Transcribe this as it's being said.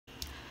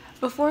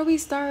Before we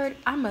start,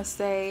 I must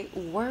say,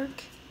 work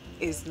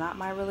is not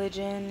my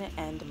religion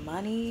and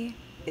money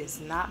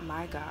is not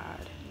my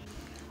God.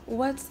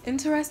 What's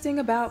interesting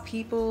about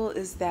people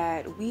is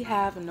that we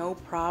have no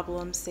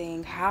problem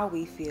saying how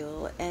we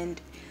feel,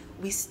 and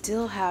we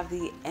still have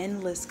the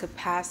endless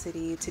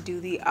capacity to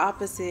do the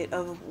opposite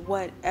of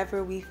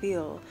whatever we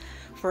feel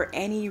for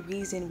any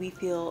reason we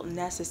feel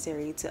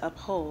necessary to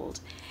uphold.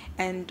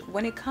 And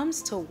when it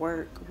comes to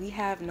work, we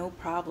have no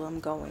problem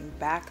going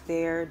back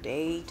there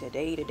day to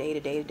day to day to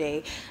day to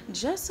day,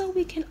 just so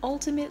we can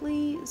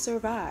ultimately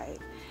survive.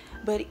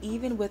 But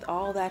even with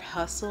all that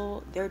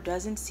hustle, there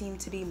doesn't seem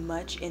to be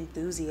much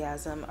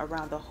enthusiasm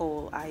around the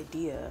whole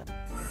idea.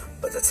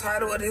 But the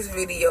title of this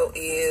video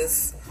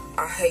is,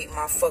 I hate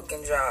my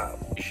fucking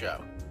job.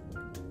 Show.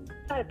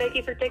 Hi, thank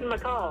you for taking my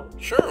call.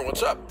 Sure,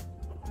 what's up?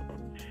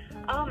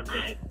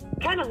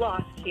 Kind of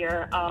lost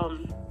here.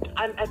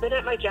 I've been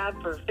at my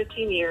job for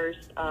 15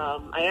 years.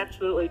 I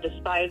absolutely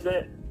despise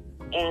it.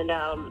 And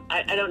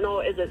I don't know,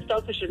 is it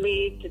selfish of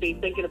me to be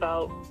thinking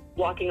about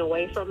walking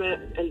away from it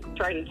and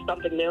trying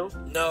something new?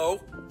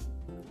 No.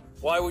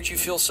 Why would you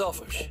feel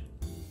selfish?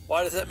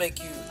 Why does that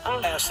make you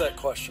ask that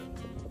question?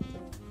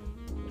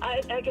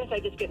 I guess I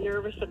just get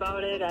nervous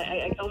about it.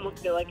 I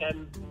almost feel like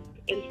I'm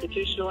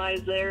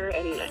institutionalized there,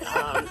 and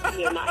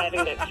not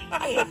having to.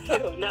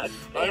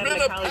 I'm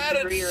in a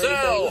padded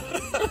cell.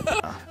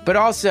 But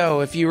also,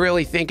 if you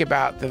really think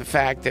about the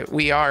fact that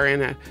we are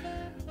in a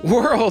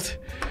world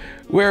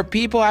where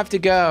people have to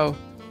go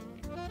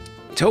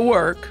to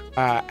work,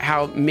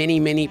 how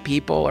many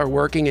people are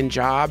working in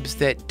jobs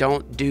that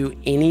don't do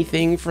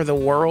anything for the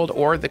world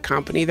or the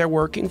company they're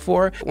working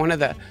for. One of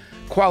the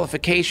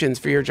qualifications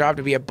for your job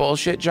to be a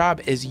bullshit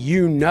job is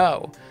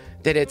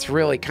that it's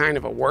really kind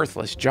of a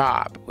worthless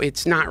job.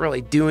 It's not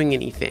really doing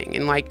anything.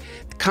 And like,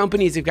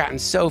 companies have gotten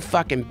so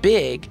fucking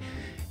big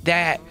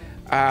that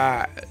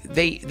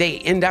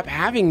they end up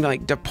having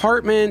like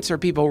departments or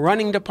people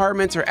running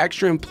departments or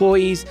extra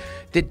employees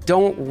that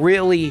don't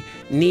really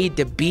need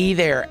to be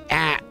there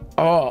at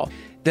all.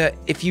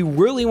 If you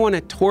really want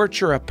to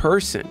torture a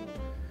person,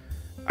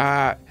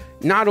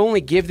 not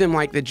only give them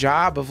like the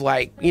job of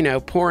like,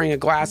 pouring a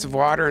glass of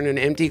water in an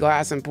empty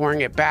glass and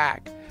pouring it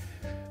back,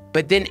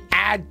 but then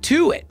add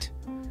to it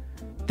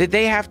that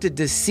they have to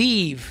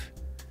deceive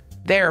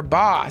their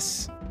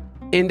boss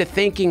into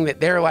thinking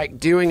that they're like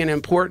doing an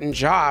important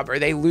job or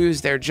they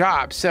lose their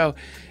job. So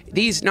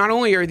these, not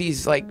only are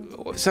these like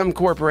some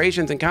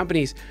corporations and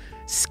companies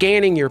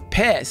scanning your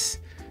piss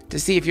to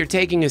see if you're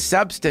taking a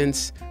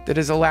substance that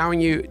is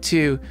allowing you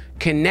to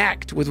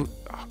connect with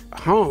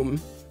home,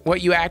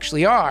 what you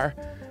actually are,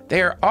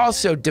 they are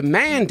also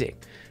demanding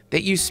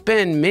that you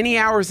spend many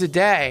hours a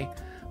day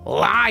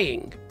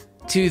lying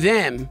to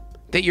them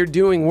that you're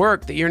doing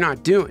work that you're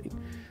not doing.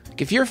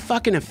 Like if you're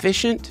fucking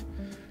efficient,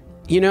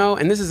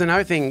 and this is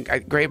another thing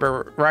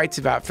Graeber writes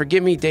about.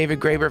 Forgive me, David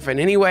Graeber, if in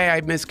any way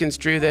I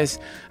misconstrue this.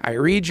 I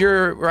read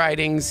your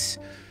writings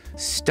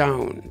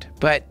stoned,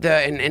 but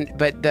the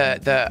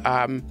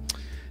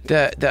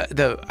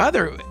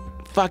other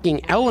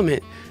fucking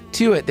element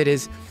to it that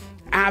is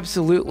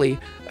absolutely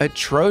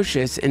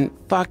atrocious and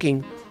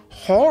fucking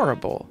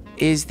horrible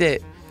is that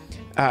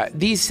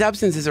these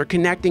substances are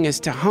connecting us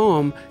to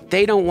home.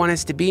 They don't want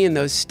us to be in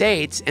those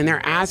states, and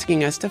they're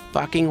asking us to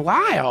fucking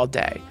lie all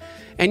day.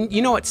 And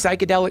you know what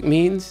psychedelic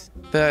means?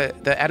 The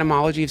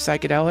etymology of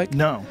psychedelic?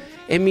 No.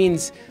 It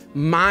means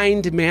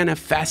mind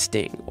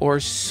manifesting or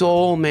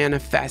soul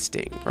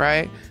manifesting,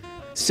 right?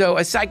 So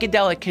a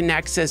psychedelic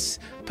connects us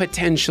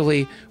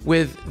potentially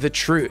with the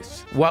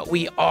truth, what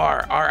we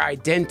are, our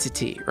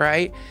identity,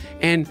 right?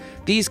 And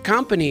these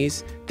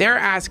companies, they're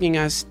asking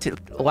us to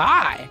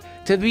lie,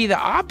 to be the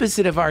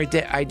opposite of our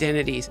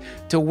identities,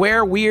 to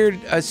wear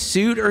a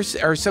suit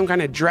or some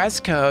kind of dress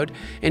code,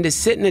 and to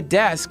sit in a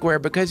desk where,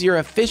 because you're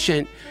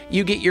efficient,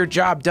 you get your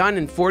job done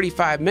in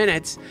 45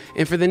 minutes,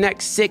 and for the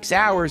next 6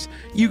 hours,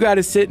 you got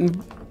to sit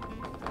and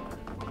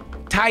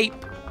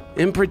type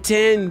and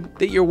pretend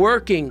that you're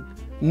working,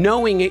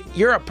 knowing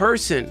you're a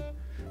person,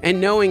 and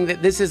knowing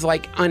that this is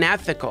like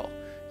unethical.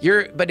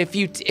 But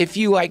if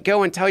you like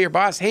go and tell your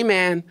boss, hey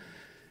man,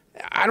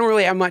 I don't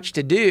really have much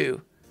to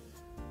do,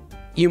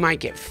 you might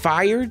get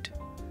fired.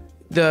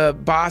 The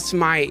boss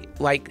might,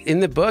 like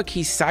in the book,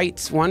 he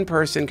cites one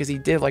person because he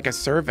did like a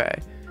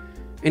survey,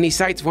 and he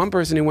cites one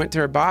person who went to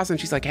her boss and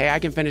she's like, hey, I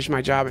can finish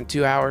my job in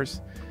 2 hours.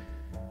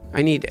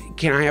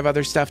 Can I have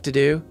other stuff to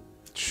do?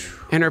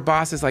 And her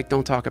boss is like,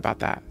 don't talk about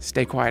that.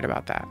 Stay quiet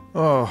about that.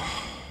 Oh.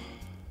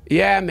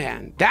 Yeah,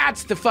 man.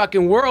 That's the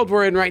fucking world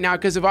we're in right now.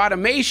 Because of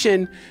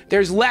automation,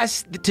 there's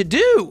less to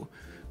do.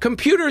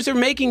 Computers are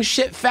making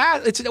shit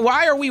fast.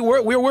 Why are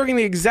we're working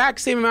the exact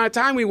same amount of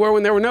time we were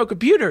when there were no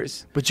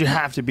computers? But you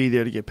have to be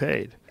there to get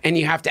paid. And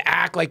you have to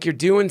act like you're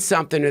doing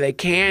something or they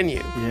can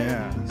you.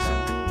 Yeah.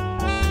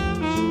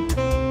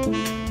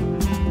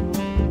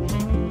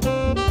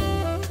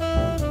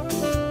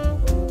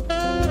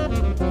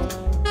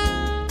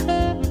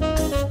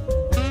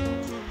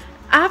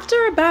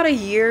 After about a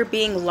year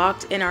being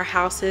locked in our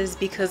houses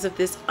because of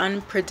this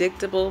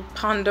unpredictable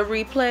Panda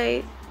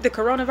replay, the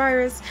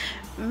coronavirus,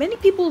 many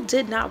people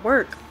did not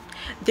work.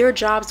 Their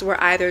jobs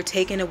were either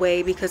taken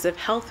away because of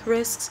health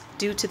risks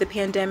due to the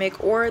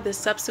pandemic or the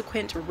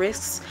subsequent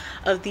risks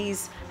of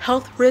these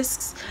health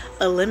risks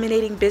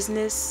eliminating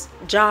business,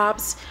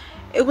 jobs.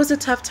 It was a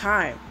tough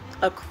time,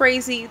 a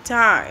crazy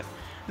time.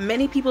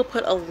 Many people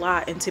put a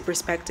lot into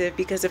perspective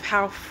because of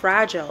how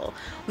fragile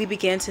we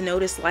began to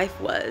notice life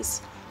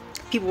was.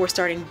 People were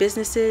starting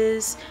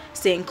businesses,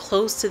 staying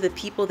close to the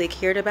people they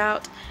cared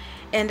about.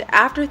 And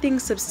after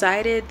things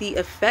subsided, the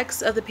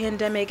effects of the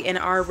pandemic and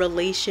our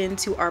relation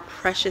to our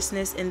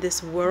preciousness in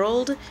this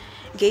world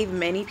gave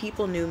many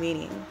people new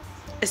meaning,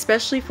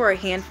 especially for a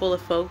handful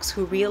of folks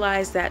who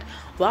realized that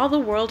while the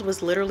world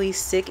was literally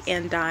sick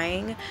and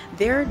dying,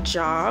 their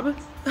job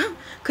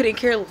couldn't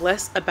care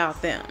less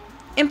about them.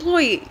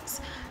 Employees.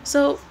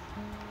 So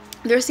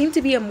there seemed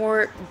to be a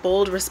more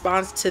bold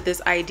response to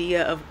this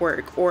idea of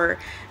work or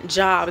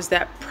jobs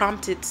that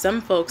prompted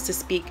some folks to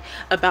speak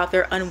about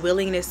their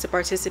unwillingness to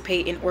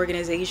participate in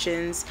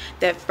organizations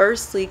that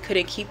firstly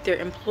couldn't keep their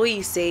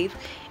employees safe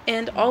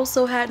and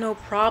also had no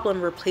problem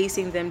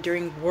replacing them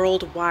during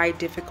worldwide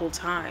difficult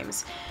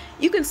times.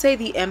 You can say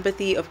the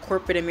empathy of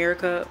corporate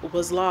America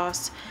was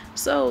lost,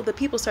 so the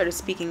people started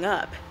speaking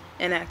up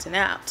and acting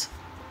out.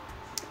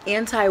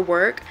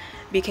 Anti-work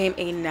became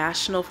a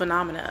national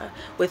phenomena,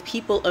 with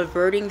people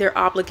averting their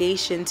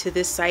obligation to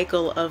this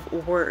cycle of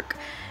work.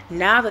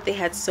 Now that they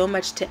had so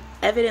much to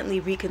evidently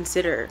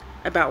reconsider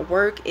about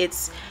work,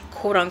 its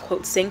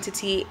quote-unquote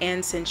sanctity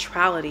and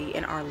centrality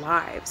in our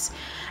lives.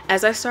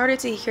 As I started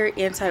to hear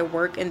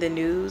anti-work in the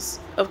news,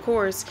 of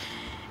course,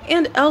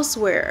 and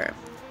elsewhere,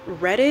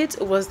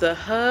 Reddit was the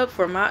hub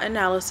for my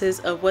analysis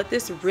of what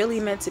this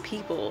really meant to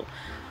people.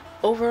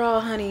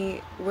 Overall,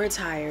 honey, we're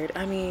tired.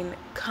 I mean,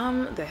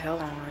 come the hell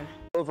on.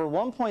 Over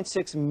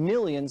 1.6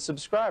 million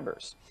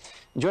subscribers.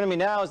 Joining me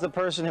now is the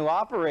person who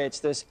operates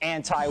this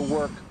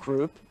anti-work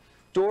group,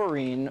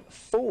 Doreen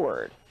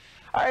Ford.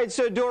 All right,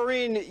 so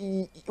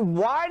Doreen,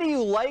 why do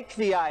you like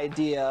the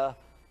idea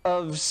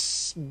of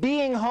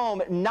being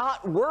home,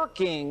 not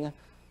working,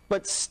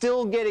 but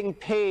still getting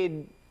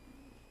paid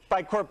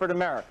by corporate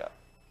America?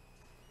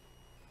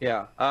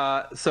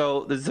 Yeah,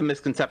 so there's some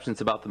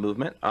misconceptions about the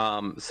movement.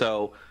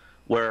 So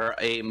we're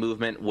a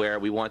movement where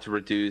we want to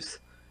reduce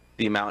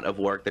the amount of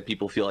work that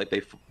people feel like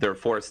they're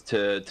forced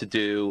to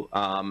do.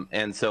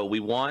 And so we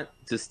want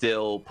to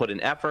still put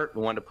in effort,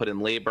 we want to put in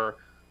labor,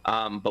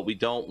 but we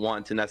don't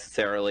want to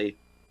necessarily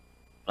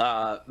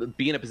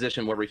be in a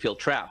position where we feel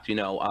trapped. You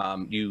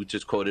know, you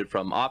just quoted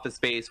from Office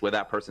Space, where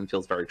that person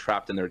feels very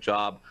trapped in their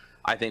job.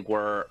 I think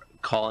we're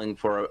calling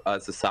for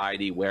a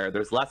society where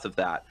there's less of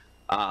that.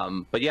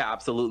 But yeah,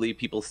 absolutely,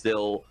 people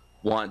still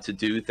want to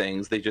do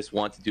things. They just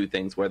want to do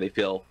things where they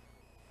feel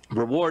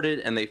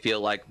rewarded and they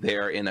feel like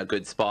they're in a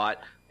good spot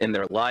in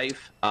their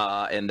life,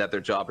 and that their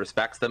job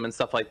respects them and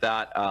stuff like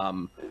that.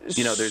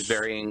 You know, there's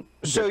varying.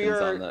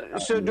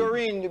 So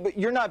Doreen, but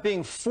you're not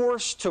being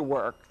forced to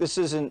work. This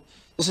isn't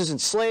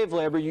slave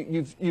labor.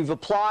 You've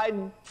applied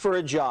for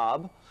a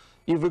job.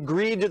 You've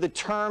agreed to the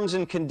terms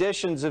and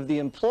conditions of the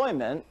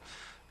employment,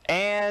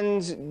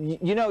 and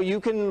you know you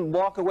can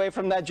walk away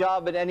from that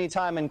job at any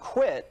time and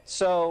quit.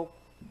 So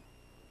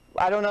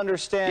I don't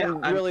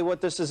understand really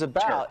what this is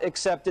about,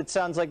 except it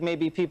sounds like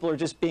maybe people are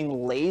just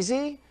being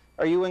lazy.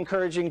 Are you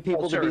encouraging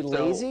people to be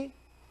lazy?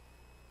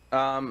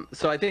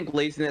 So I think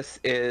laziness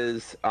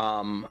is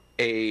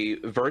a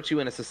virtue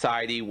in a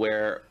society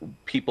where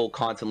people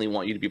constantly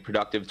want you to be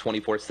productive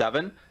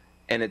 24/7,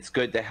 and it's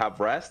good to have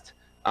rest.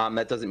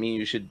 That doesn't mean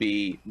you should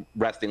be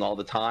resting all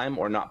the time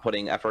or not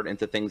putting effort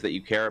into things that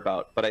you care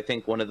about. But I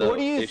think one of the what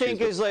do you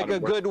think is like a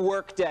good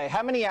work day?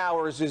 How many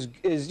hours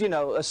is you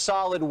know a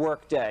solid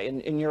work day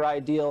in your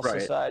ideal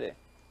society?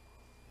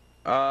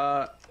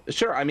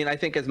 Sure. I mean, I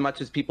think as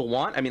much as people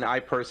want. I mean, I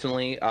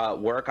personally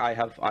work. I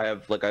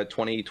have like a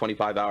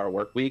 20-25 hour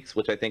work weeks,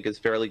 which I think is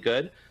fairly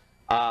good.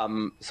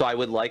 So I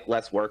would like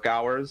less work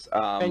hours.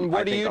 And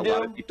what do you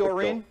do,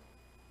 Doreen?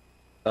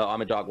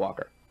 I'm a dog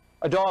walker.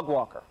 A dog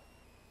walker.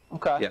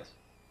 Okay. Yes.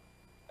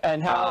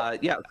 And how?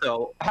 Yeah.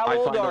 So how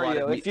old are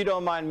you, if you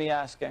don't mind me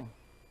asking?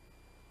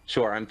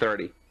 Sure, I'm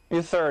 30.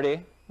 You're 30.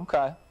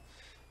 Okay.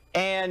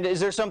 And is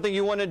there something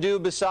you want to do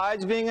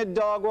besides being a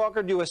dog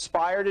walker? Do you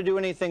aspire to do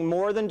anything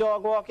more than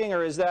dog walking,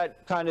 or is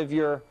that kind of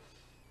your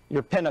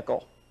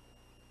pinnacle?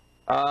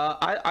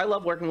 I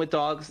love working with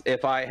dogs.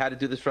 If I had to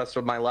do this for the rest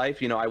of my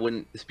life, you know, I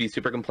wouldn't be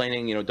super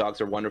complaining. You know, dogs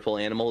are wonderful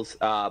animals.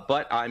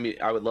 But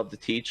I would love to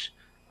teach.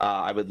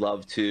 I would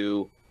love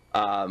to,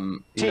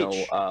 you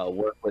know,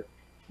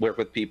 work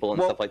with people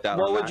and stuff like that.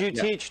 What would you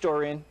teach,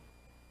 Doreen?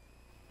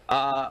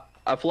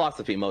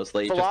 Philosophy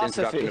mostly. Just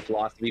introduction to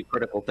philosophy,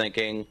 critical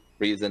thinking,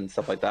 reason,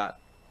 stuff like that.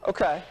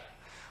 Okay.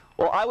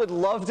 Well, I would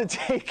love to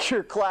take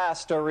your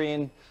class,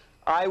 Doreen.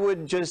 I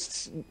would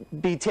just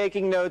be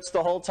taking notes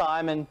the whole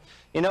time. And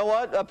you know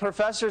what? A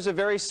professor's a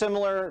very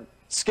similar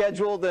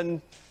schedule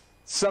than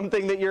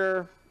something that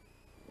you're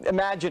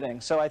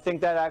imagining. So I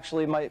think that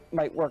actually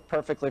might work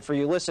perfectly for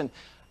you. Listen,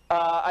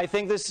 I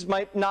think this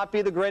might not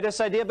be the greatest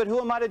idea, but who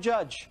am I to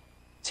judge?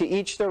 To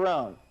each their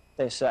own.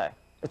 they say.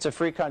 It's a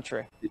free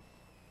country.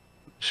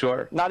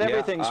 Sure. Not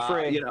everything's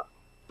free,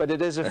 but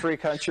it is a free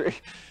country.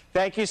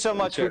 Thank you so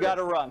much. Sure. We got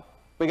to run.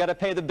 We got to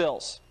pay the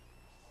bills.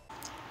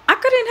 I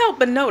couldn't help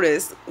but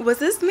notice, was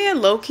this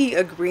man low-key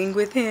agreeing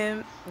with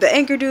him? The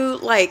anchor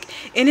dude, like,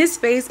 in his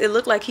face, it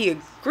looked like he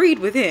agreed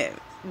with him,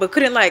 but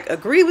couldn't, like,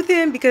 agree with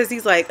him because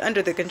he's, like,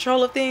 under the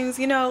control of things,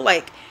 you know?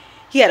 Like,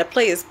 he had to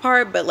play his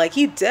part, but, like,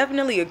 he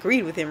definitely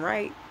agreed with him,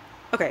 right?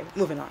 Okay,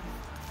 moving on.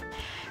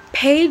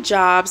 Paid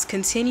jobs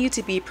continue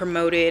to be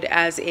promoted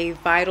as a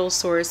vital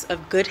source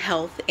of good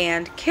health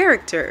and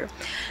character.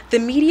 The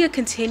media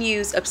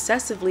continues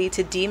obsessively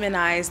to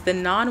demonize the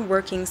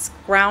non-working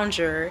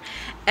scrounger,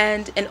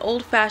 and an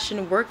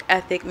old-fashioned work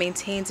ethic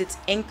maintains its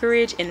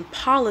anchorage in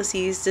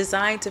policies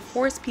designed to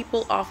force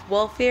people off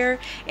welfare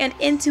and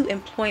into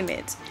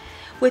employment.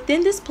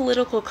 Within this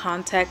political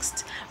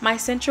context, my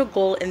central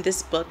goal in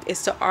this book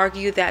is to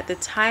argue that the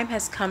time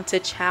has come to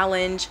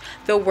challenge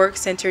the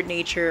work-centered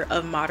nature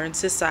of modern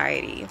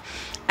society.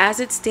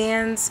 As it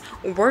stands,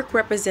 work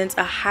represents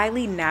a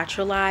highly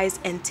naturalized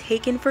and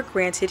taken for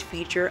granted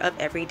feature of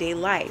everyday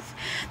life.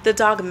 The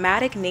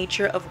dogmatic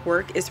nature of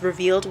work is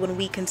revealed when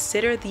we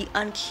consider the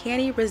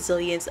uncanny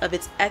resilience of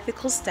its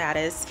ethical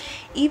status,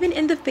 even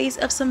in the face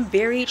of some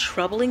very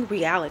troubling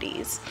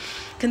realities.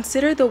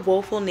 Consider the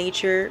woeful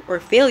nature or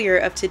failure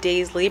of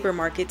today's labor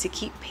market to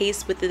keep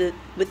pace with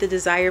the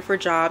desire for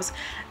jobs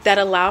that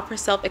allow for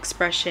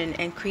self-expression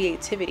and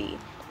creativity.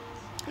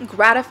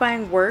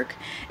 Gratifying work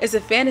is a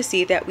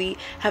fantasy that we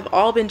have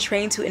all been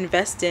trained to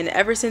invest in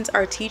ever since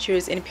our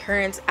teachers and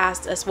parents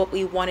asked us what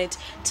we wanted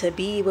to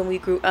be when we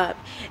grew up.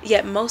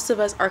 Yet most of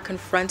us are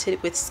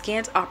confronted with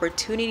scant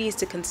opportunities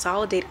to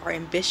consolidate our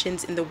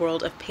ambitions in the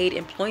world of paid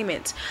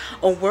employment,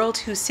 a world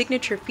whose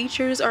signature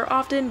features are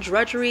often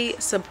drudgery,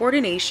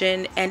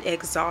 subordination, and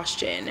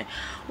exhaustion.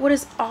 What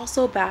is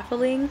also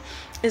baffling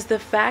is the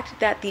fact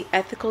that the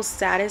ethical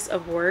status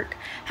of work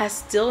has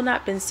still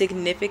not been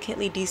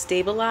significantly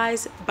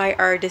destabilized by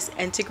our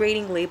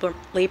disintegrating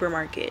labor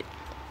market.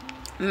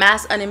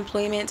 Mass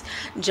unemployment,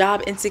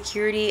 job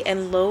insecurity,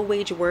 and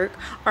low-wage work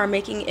are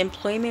making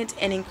employment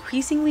an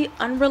increasingly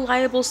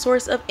unreliable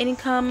source of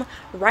income,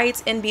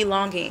 rights, and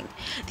belonging.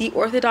 The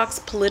orthodox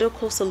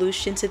political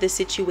solution to this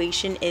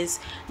situation is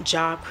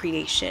job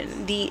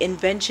creation, the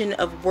invention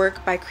of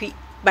work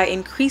by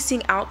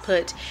increasing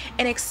output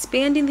and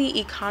expanding the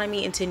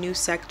economy into new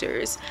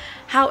sectors.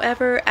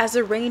 However, as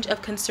a range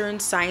of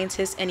concerned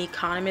scientists and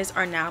economists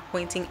are now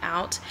pointing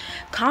out,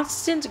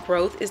 constant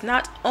growth is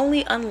not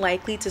only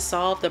unlikely to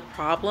solve the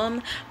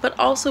problem, but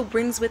also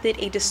brings with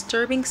it a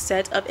disturbing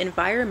set of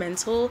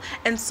environmental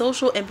and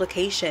social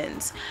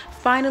implications.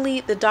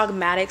 Finally, the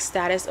dogmatic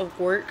status of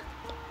work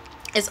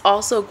is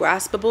also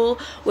graspable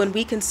when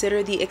we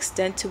consider the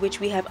extent to which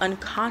we have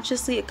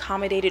unconsciously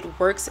accommodated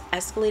work's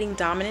escalating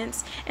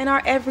dominance in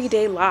our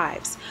everyday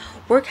lives.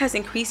 Work has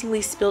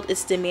increasingly spilled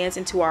its demands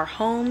into our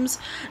homes,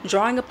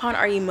 drawing upon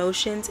our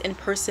emotions and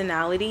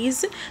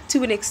personalities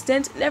to an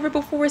extent never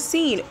before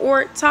seen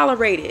or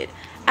tolerated.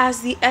 As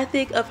the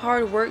ethic of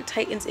hard work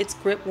tightens its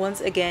grip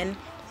once again,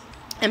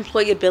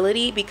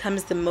 employability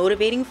becomes the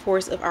motivating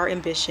force of our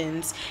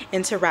ambitions,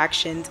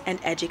 interactions, and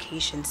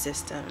education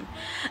system.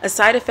 A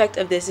side effect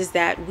of this is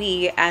that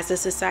we, as a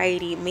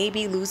society, may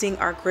be losing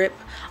our grip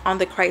on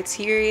the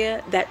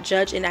criteria that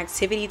judge an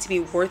activity to be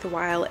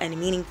worthwhile and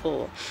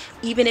meaningful,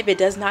 even if it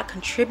does not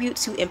contribute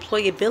to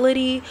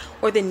employability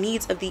or the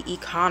needs of the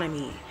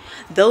economy.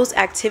 Those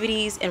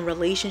activities and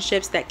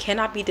relationships that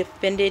cannot be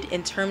defended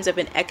in terms of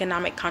an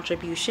economic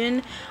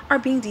contribution are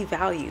being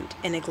devalued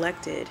and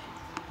neglected.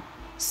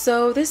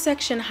 So this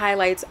section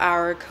highlights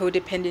our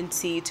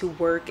codependency to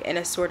work in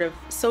a sort of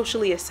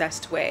socially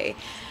assessed way.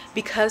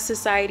 Because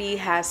society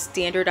has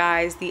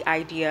standardized the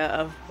idea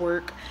of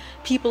work,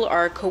 people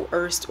are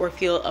coerced or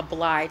feel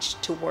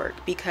obliged to work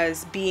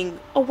because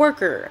being a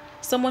worker,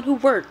 someone who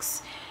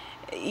works,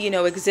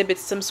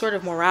 exhibits some sort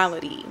of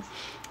morality.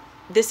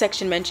 This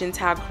section mentions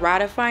how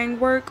gratifying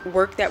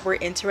work that we're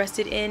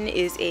interested in,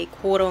 is a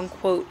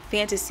quote-unquote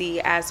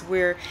fantasy, as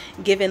we're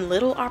given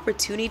little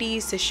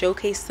opportunities to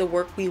showcase the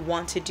work we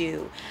want to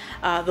do,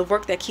 the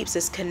work that keeps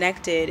us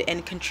connected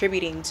and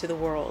contributing to the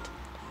world.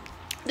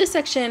 This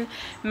section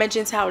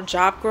mentions how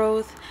job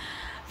growth,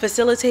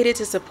 facilitated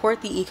to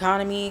support the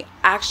economy,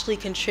 actually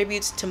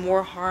contributes to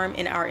more harm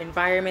in our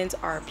environment,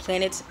 our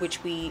planet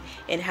which we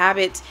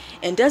inhabit,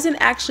 and doesn't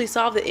actually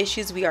solve the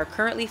issues we are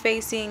currently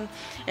facing.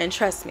 And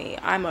trust me,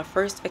 I'm a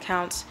first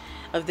account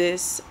of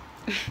this.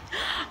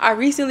 I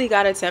recently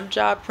got a temp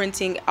job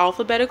printing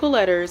alphabetical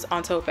letters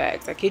on tote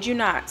bags. I kid you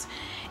not.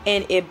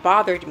 And it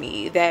bothered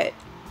me that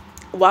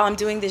while I'm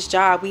doing this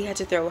job, we had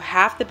to throw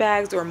half the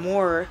bags or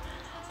more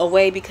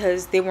away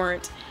because they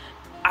weren't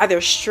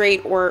either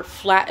straight or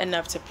flat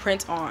enough to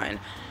print on.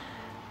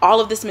 All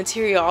of this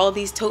material, all of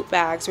these tote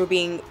bags were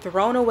being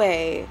thrown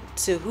away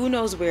to who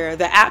knows where,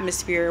 the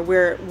atmosphere,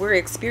 where we're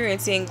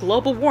experiencing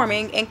global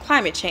warming and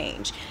climate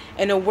change.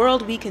 In a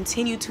world we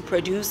continue to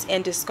produce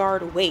and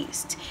discard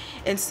waste.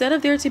 Instead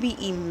of there to be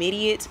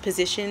immediate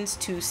positions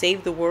to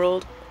save the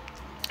world,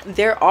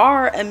 there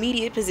are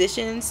immediate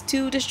positions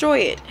to destroy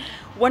it.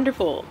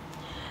 Wonderful.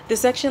 The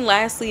section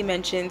lastly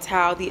mentions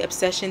how the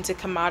obsession to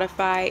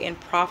commodify and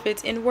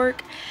profit in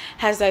work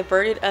has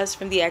diverted us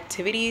from the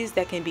activities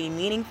that can be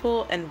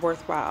meaningful and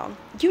worthwhile.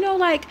 You know,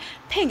 like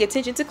paying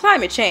attention to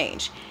climate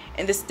change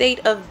and the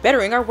state of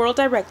bettering our world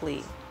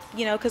directly.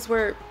 You know, because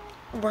we're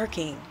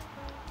working.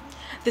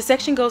 The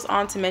section goes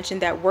on to mention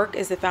that work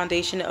is the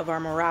foundation of our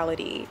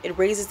morality. It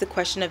raises the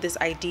question of this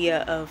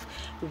idea of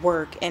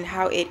work and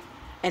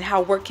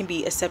how work can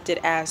be accepted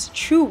as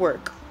true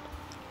work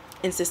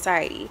in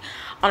society.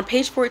 On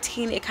page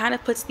 14, it kind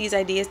of puts these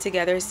ideas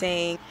together,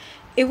 saying,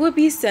 it would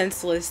be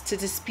senseless to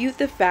dispute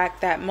the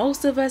fact that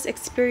most of us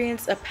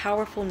experience a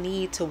powerful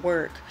need to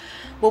work.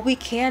 What we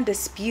can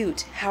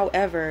dispute,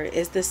 however,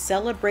 is the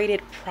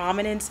celebrated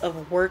prominence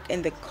of work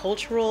in the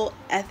cultural,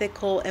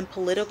 ethical, and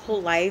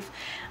political life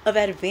of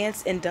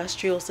advanced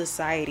industrial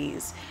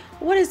societies.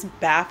 What is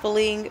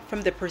baffling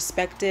from the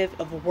perspective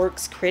of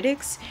work's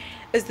critics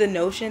is the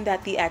notion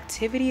that the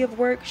activity of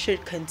work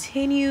should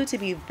continue to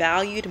be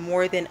valued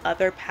more than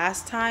other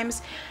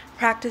pastimes,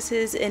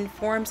 practices, and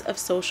forms of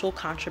social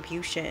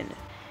contribution.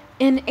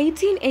 In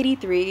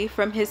 1883,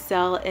 from his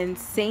cell in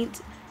Saint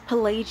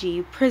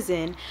Pelagie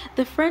prison,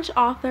 the French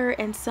author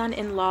and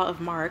son-in-law of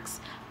Marx,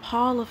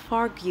 Paul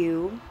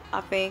Lafargue,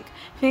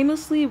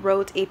 famously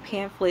wrote a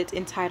pamphlet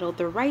entitled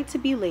The Right to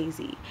be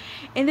Lazy.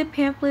 In the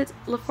pamphlet,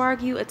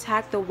 Lafargue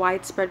attacked the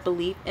widespread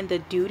belief in the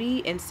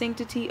duty and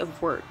sanctity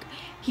of work.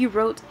 He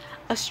wrote,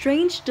 "A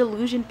strange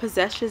delusion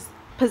possesses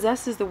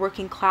the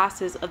working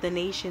classes of the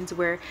nations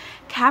where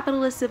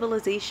capitalist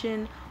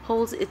civilization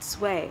holds its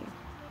sway.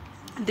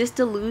 This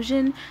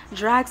delusion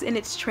drags in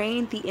its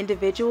train the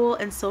individual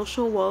and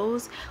social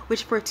woes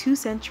which for 2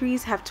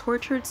 centuries have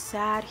tortured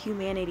sad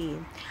humanity.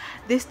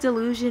 This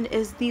delusion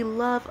is the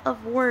love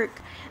of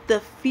work, the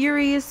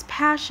furious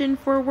passion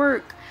for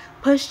work,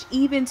 pushed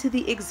even to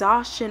the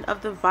exhaustion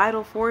of the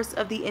vital force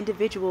of the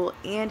individual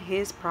and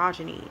his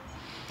progeny."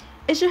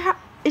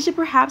 It should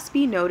perhaps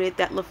be noted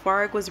that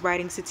Lafargue was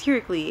writing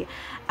satirically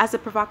as a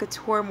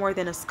provocateur more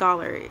than a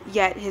scholar,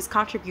 yet his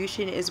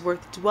contribution is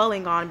worth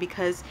dwelling on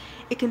because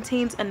it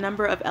contains a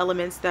number of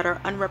elements that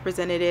are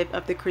unrepresentative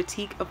of the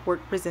critique of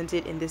work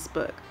presented in this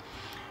book.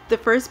 The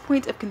first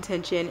point of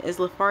contention is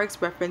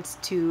Lafargue's reference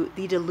to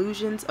the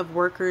delusions of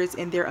workers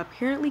and their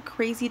apparently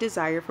crazy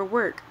desire for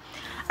work.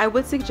 I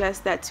would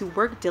suggest that to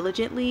work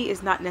diligently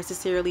is not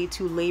necessarily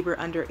to labor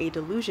under a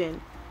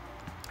delusion.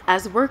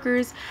 As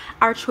workers,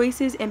 our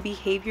choices and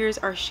behaviors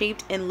are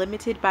shaped and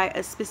limited by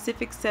a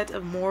specific set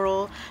of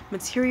moral,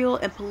 material,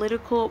 and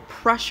political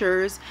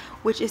pressures,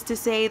 which is to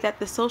say that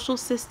the social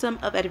system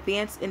of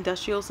advanced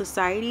industrial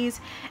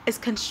societies is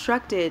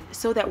constructed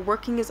so that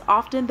working is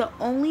often the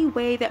only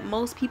way that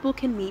most people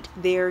can meet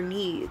their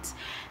needs.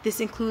 This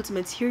includes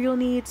material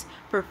needs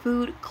for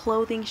food,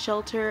 clothing,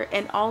 shelter,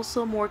 and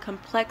also more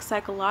complex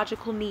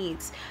psychological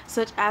needs,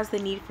 such as the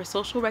need for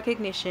social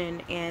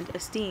recognition and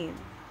esteem.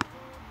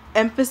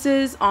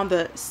 Emphasis on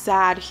the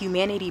sad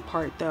humanity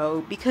part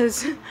though,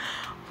 because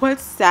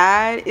what's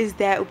sad is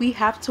that we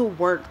have to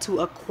work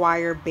to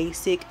acquire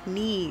basic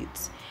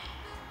needs.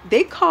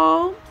 They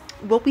call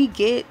what we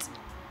get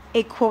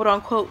a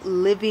quote-unquote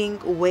living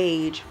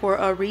wage for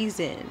a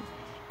reason.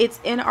 It's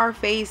in our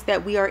face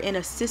that we are in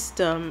a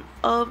system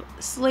of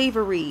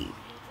slavery.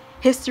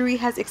 History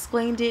has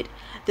exclaimed it.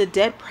 The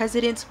dead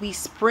presidents we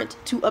sprint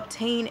to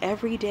obtain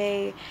every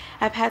day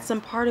have had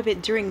some part of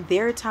it during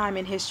their time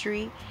in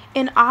history,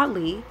 and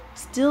oddly,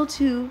 still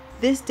to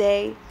this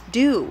day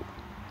do.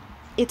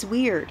 It's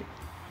weird.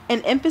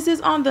 An emphasis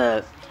on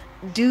the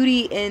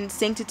duty and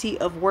sanctity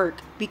of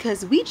work,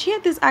 because we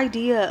chant this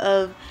idea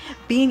of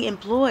being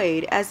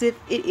employed as if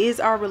it is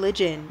our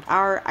religion,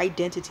 our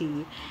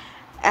identity.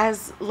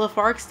 As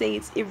Lafargue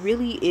states, it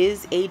really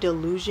is a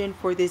delusion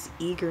for this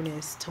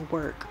eagerness to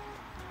work.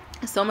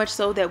 So much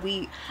so that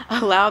we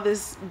allow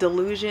this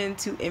delusion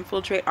to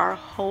infiltrate our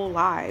whole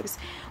lives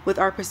with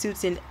our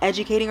pursuits in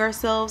educating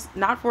ourselves,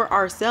 not for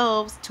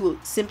ourselves to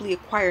simply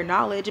acquire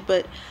knowledge,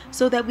 but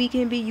so that we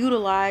can be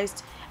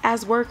utilized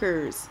as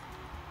workers.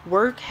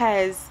 Work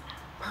has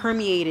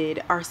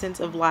permeated our sense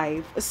of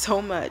life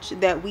so much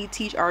that we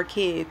teach our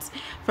kids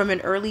from an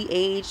early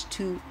age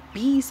to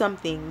be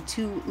something,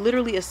 to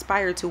literally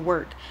aspire to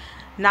work,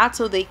 not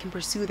so they can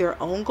pursue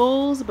their own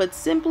goals, but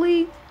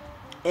simply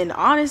and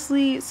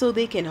honestly so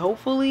they can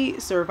hopefully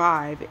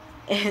survive.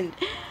 And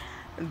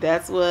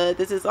that's what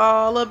this is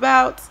all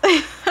about.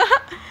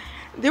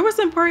 There were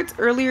some parts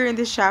earlier in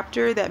this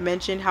chapter that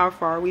mentioned how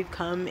far we've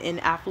come in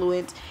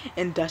affluent,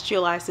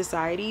 industrialized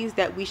societies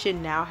that we should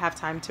now have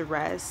time to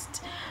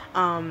rest.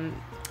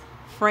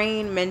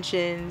 Frayne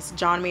mentions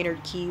John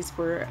Maynard Keynes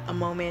for a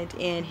moment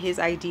and his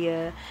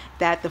idea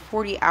that the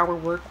 40-hour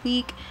work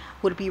week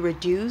would be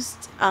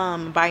reduced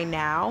by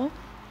now,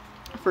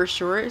 for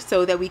sure,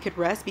 so that we could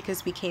rest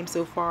because we came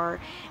so far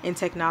in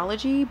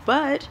technology.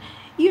 But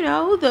you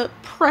know, the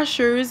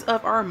pressures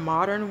of our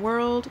modern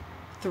world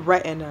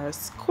threaten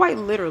us, quite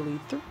literally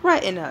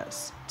threaten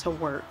us to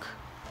work.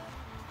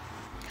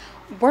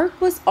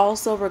 Work was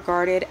also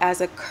regarded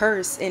as a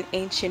curse in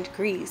ancient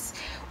Greece,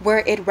 where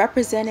it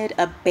represented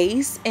a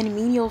base and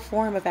menial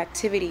form of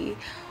activity.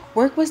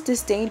 Work was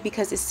disdained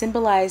because it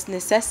symbolized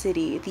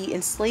necessity, the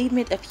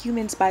enslavement of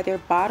humans by their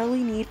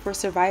bodily need for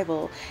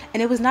survival,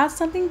 and it was not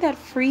something that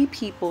free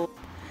people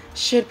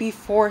should be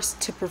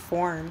forced to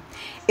perform.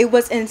 It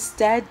was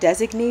instead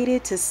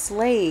designated to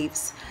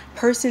slaves,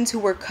 persons who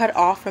were cut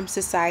off from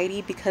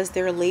society because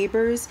their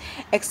labors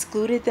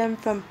excluded them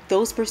from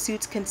those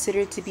pursuits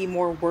considered to be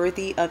more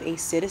worthy of a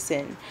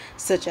citizen,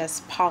 such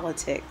as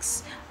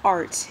politics,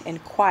 art,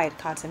 and quiet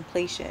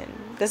contemplation.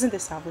 Doesn't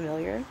this sound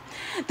familiar?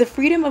 The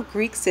freedom of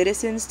Greek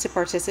citizens to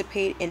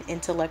participate in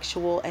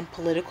intellectual and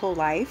political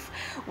life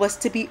was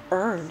to be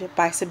earned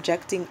by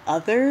subjecting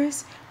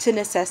others to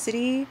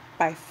necessity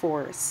by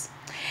force.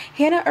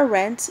 Hannah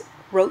Arendt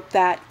wrote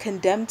that,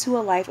 condemned to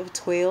a life of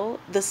toil,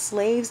 the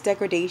slave's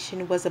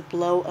degradation was a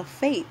blow of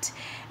fate,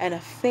 and a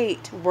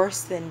fate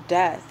worse than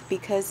death,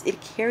 because it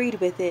carried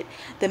with it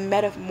the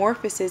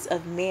metamorphosis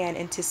of man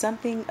into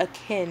something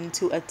akin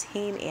to a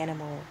tame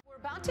animal. We're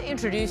about to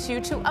introduce you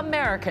to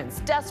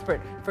Americans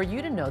desperate for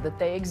you to know that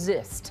they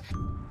exist.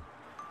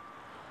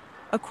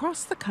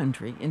 Across the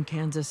country in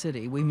Kansas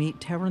City, we meet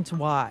Terrence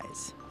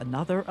Wise,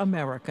 another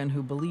American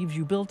who believes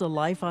you build a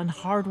life on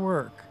hard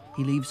work.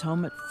 He leaves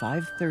home at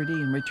 5:30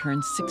 and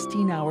returns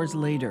 16 hours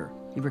later.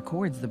 He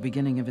records the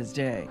beginning of his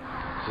day.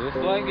 Just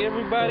like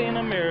everybody in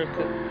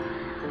America,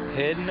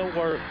 heading to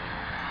work,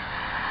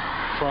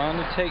 trying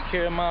to take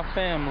care of my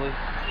family.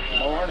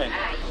 Morning.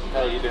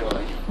 How you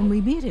doing? When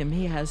we meet him,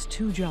 he has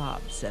 2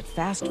 jobs at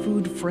fast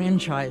food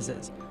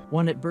franchises,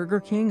 one at Burger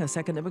King, a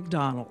second at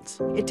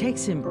McDonald's. It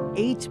takes him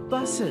 8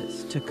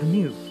 buses to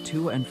commute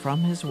to and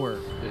from his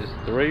work. There's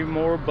 3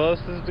 more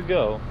buses to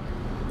go.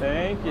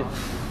 Thank you.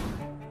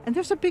 And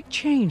there's a big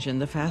change in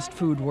the fast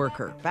food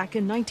worker. Back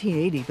in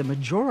 1980, the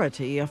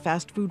majority of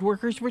fast food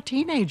workers were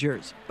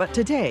teenagers. But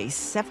today,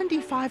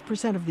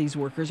 75% of these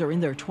workers are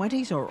in their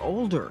 20s or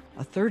older,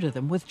 a third of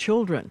them with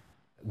children.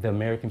 The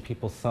American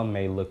people, some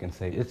may look and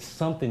say, it's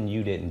something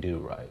you didn't do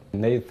right.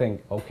 And they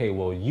think, okay,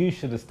 well, you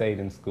should have stayed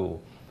in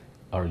school,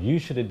 or you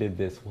should have did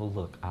this. Well,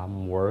 look,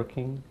 I'm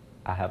working,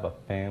 I have a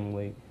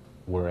family,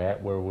 we're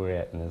at where we're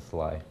at in this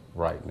life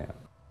right now.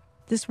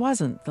 This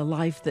wasn't the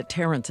life that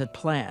Terrence had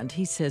planned.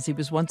 He says he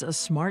was once a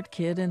smart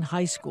kid in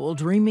high school,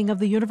 dreaming of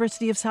the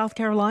University of South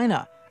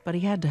Carolina, but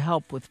he had to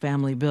help with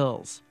family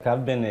bills.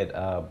 I've been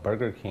at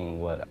Burger King,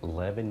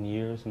 11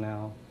 years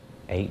now,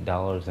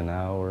 $8 an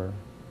hour.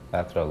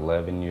 After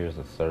 11 years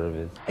of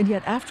service. And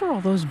yet after all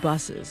those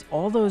buses,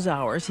 all those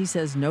hours, he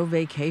says no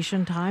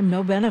vacation time,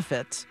 no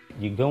benefits.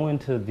 You go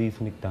into these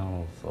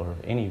McDonald's or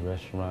any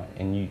restaurant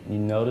and you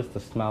notice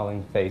the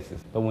smiling faces.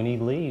 But when he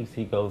leaves,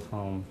 he goes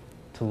home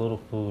to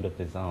little food of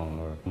his own,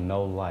 or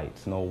no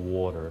lights, no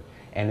water.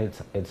 And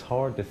it's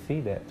hard to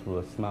see that through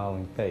a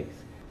smiling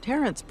face.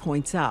 Terrence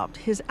points out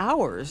his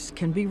hours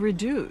can be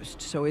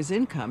reduced, so his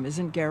income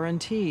isn't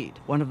guaranteed.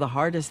 One of the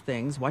hardest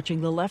things,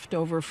 watching the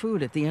leftover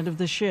food at the end of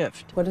the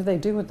shift. What do they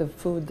do with the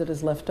food that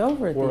is left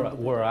over at the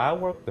end? Where I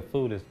work, the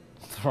food is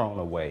thrown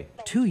away.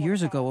 2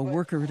 years ago, a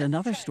worker at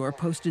another store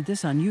posted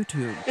this on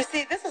YouTube. You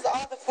see, this is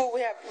all the food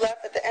we have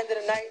left at the end of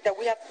the night that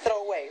we have to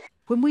throw away.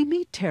 When we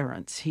meet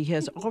Terrence, he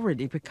has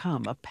already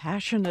become a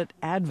passionate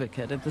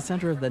advocate at the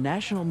center of the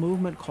national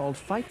movement called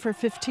Fight for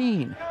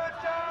 15.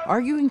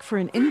 Arguing for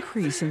an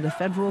increase in the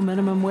federal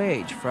minimum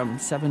wage from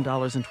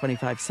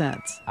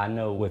 $7.25. I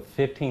know with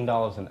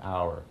 $15 an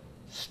hour,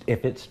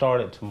 if it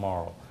started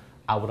tomorrow,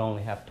 I would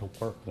only have to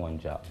work 1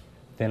 job.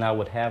 Then I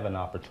would have an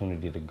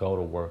opportunity to go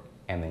to work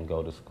and then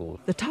go to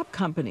school. The top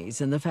companies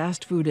in the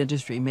fast food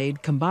industry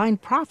made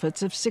combined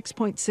profits of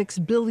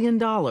 $6.6 billion in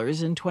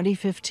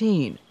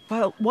 2015.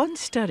 While one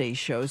study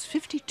shows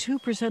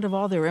 52% of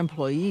all their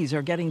employees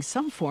are getting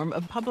some form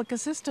of public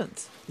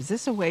assistance. Is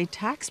this a way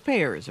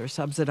taxpayers are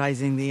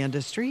subsidizing the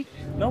industry?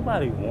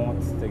 Nobody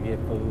wants to get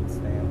food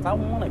stamps. I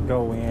want to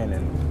go in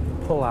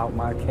and pull out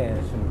my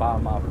cash and buy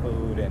my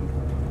food and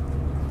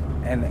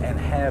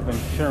have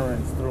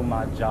insurance through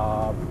my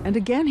job. And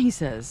again, he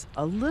says,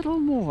 a little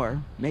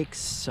more makes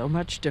so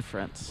much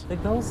difference. To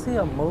go see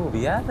a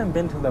movie. I haven't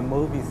been to the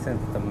movie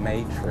since The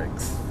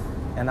Matrix.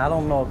 And I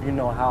don't know if you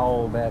know how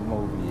old that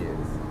movie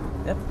is.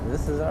 Yep,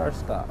 this is our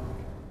stop.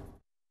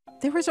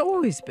 There has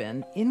always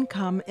been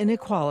income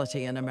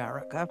inequality in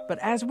America, but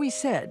as we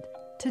said,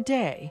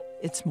 today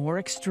it's more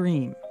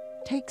extreme.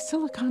 Take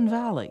Silicon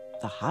Valley,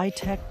 the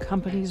high-tech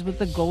companies with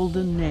the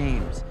golden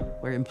names,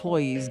 where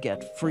employees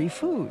get free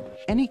food,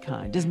 any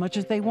kind, as much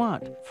as they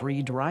want,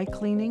 free dry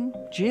cleaning,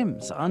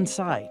 gyms on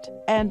site,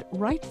 and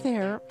right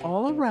there,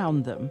 all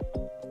around them,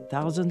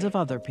 thousands of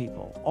other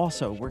people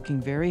also working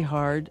very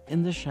hard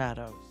in the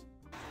shadows.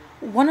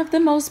 One of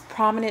the most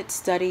prominent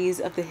studies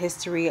of the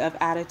history of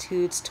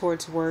attitudes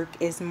towards work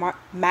is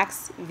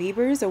Max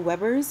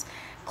Weber's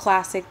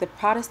classic, The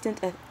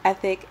Protestant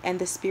Ethic and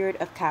the Spirit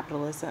of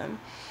Capitalism.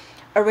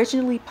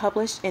 Originally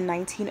published in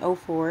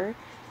 1904,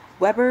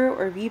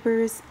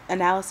 Weber's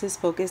analysis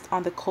focused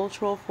on the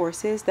cultural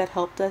forces that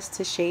helped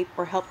to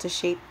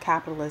shape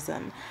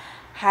capitalism.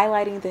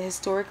 highlighting the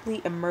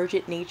historically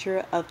emergent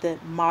nature of the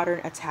modern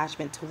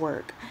attachment to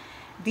work.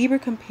 Weber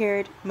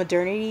compared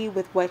modernity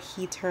with what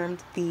he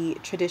termed the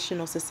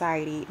traditional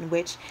society, in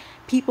which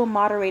people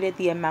moderated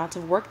the amount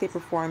of work they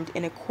performed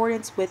in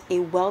accordance with a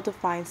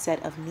well-defined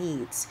set of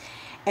needs.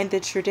 And the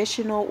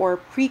traditional or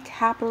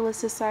pre-capitalist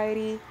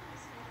society,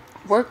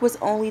 work was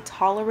only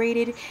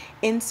tolerated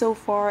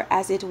insofar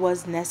as it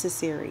was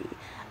necessary.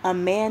 A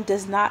man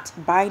does not,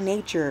 by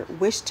nature,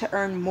 wish to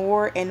earn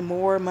more and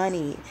more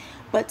money,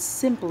 but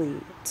simply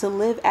to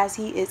live as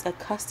he is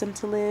accustomed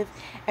to live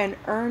and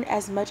earn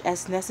as much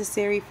as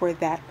necessary for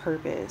that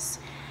purpose.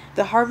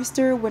 The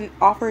harvester, when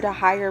offered a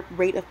higher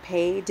rate of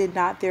pay, did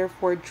not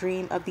therefore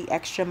dream of the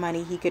extra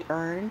money he could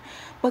earn,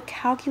 but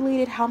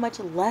calculated how much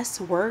less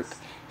work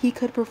he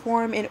could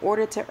perform in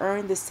order to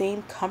earn the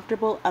same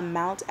comfortable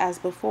amount as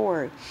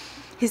before.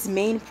 His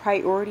main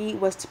priority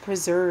was to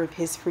preserve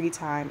his free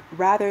time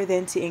rather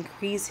than to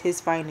increase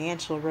his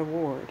financial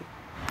reward.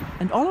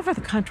 And all over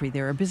the country,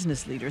 there are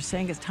business leaders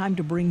saying it's time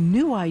to bring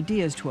new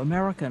ideas to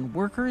American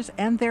workers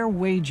and their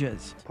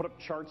wages.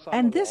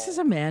 And this is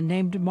a man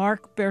named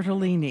Mark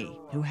Bertolini,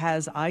 who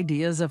has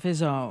ideas of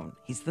his own.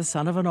 He's the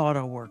son of an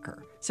auto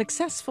worker,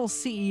 successful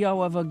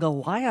CEO of a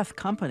Goliath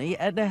company,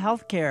 Aetna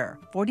Healthcare,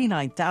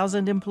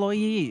 49,000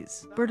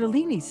 employees.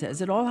 Bertolini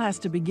says it all has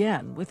to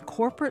begin with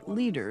corporate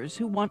leaders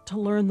who want to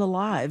learn the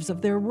lives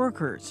of their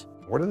workers.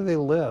 Where do they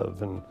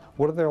live and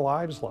what are their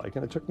lives like?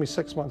 And it took me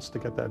 6 months to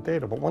get that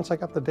data, but once I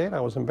got the data, I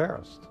was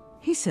embarrassed.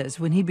 He says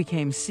when he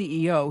became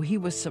CEO, he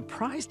was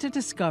surprised to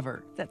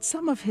discover that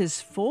some of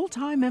his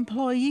full-time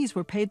employees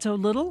were paid so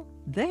little,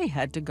 they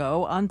had to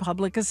go on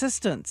public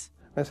assistance.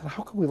 And I said,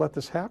 how can we let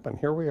this happen?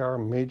 Here we are, a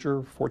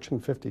major Fortune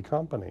 50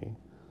 company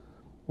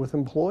with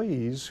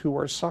employees who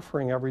are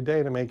suffering every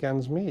day to make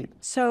ends meet.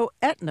 So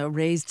Aetna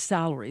raised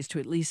salaries to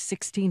at least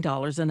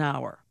 $16 an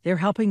hour. They're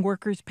helping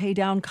workers pay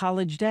down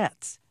college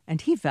debts. And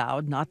he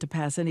vowed not to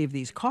pass any of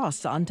these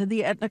costs on to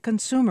the Aetna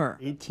consumer.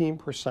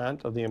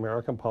 18% of the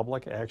American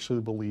public actually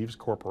believes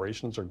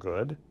corporations are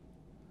good.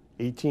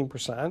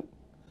 18%.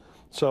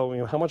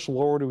 So, how much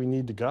lower do we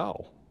need to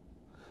go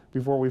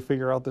before we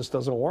figure out this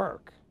doesn't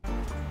work?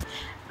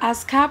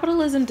 As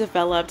capitalism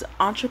developed,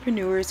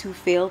 entrepreneurs who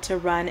failed to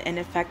run an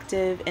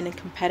effective and a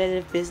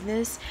competitive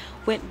business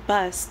went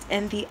bust,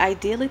 and the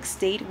idyllic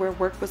state where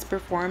work was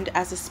performed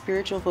as a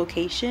spiritual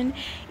vocation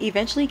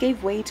eventually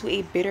gave way to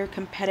a bitter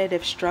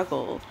competitive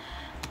struggle.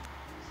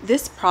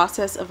 This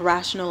process of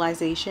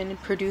rationalization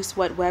produced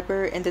what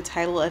Weber in the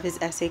title of his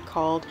essay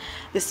called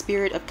The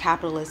Spirit of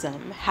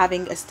Capitalism.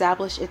 Having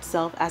established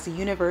itself as a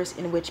universe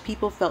in which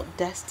people felt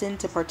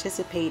destined to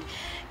participate,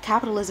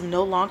 capitalism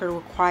no longer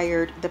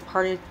required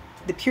the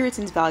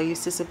Puritans'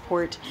 values to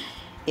support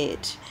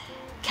it.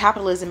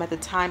 Capitalism at the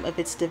time of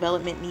its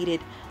development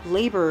needed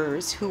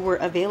laborers who were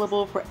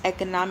available for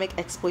economic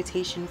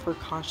exploitation for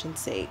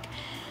conscience sake.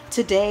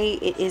 Today,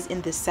 it is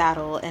in the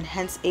saddle and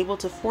hence able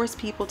to force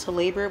people to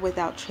labor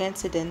without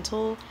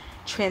transcendental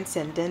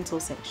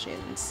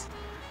sanctions.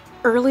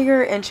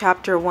 Earlier in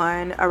chapter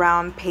 1,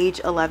 around page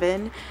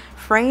 11,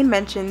 Frayne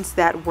mentions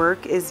that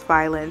work is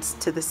violence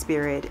to the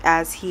spirit,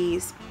 as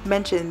he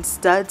mentions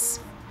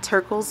Studs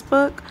Terkel's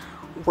book,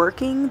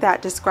 Working,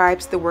 that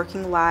describes the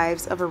working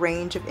lives of a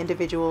range of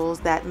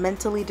individuals that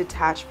mentally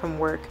detach from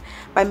work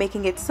by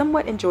making it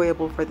somewhat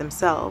enjoyable for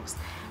themselves.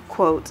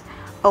 Quote,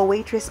 "A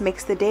waitress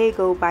makes the day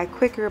go by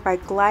quicker by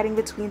gliding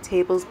between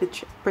tables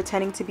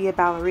pretending to be a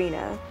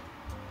ballerina."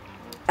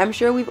 I'm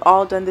sure we've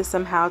all done this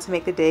somehow to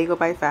make the day go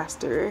by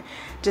faster,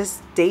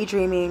 just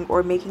daydreaming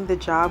or making the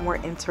job more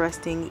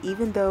interesting,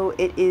 even though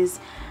it is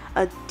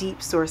a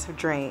deep source of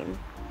drain.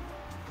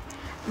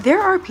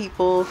 There are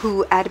people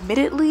who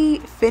admittedly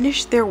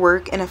finish their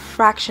work in a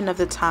fraction of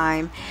the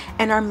time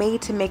and are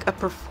made to make a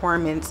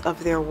performance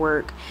of their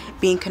work,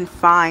 being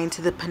confined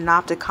to the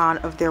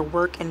panopticon of their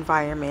work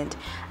environment,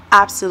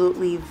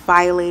 absolutely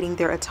violating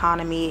their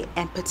autonomy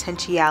and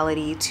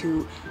potentiality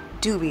to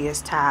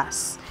dubious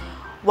tasks.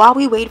 While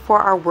we wait for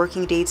our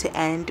working day to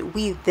end,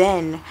 we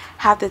then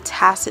have the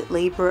tacit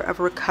labor of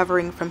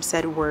recovering from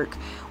said work,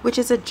 which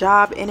is a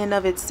job in and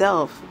of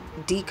itself,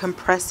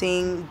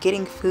 decompressing,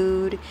 getting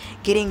food,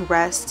 getting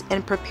rest,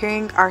 and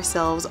preparing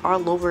ourselves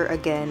all over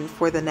again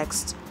for the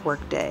next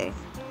work day.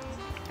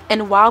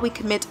 And while we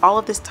commit all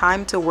of this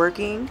time to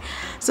working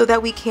so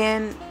that we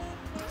can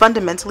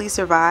fundamentally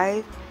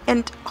survive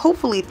and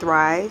hopefully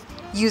thrive,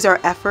 use our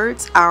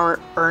efforts, our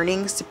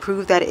earnings to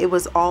prove that it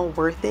was all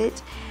worth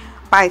it,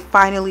 by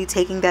finally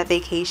taking that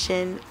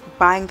vacation,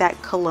 buying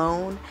that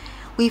cologne,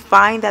 we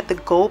find that the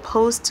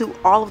goalpost to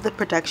all of the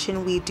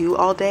production we do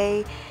all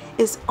day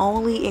is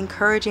only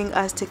encouraging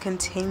us to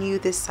continue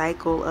this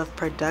cycle of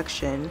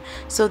production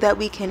so that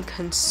we can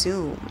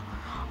consume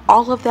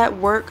all of that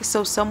work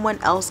so someone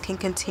else can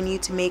continue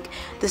to make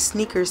the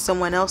sneakers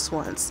someone else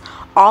wants.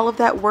 All of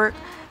that work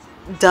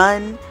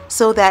done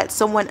so that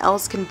someone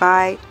else can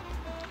buy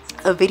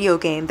a video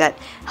game that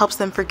helps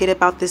them forget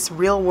about this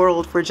real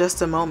world for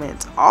just a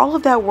moment. All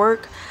of that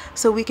work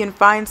so we can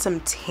find some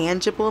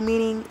tangible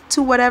meaning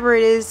to whatever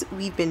it is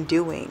we've been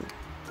doing.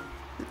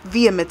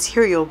 via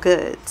material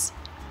goods.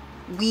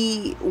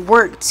 We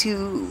work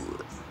to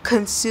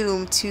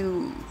consume,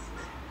 to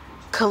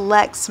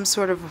collect some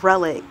sort of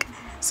relic,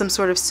 some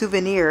sort of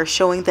souvenir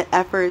showing the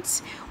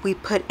efforts we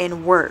put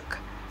in work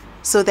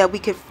so that we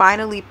could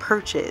finally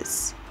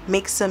purchase,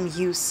 make some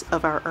use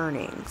of our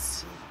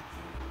earnings.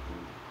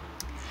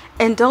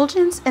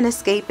 Indulgence and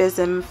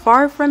escapism,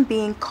 far from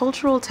being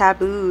cultural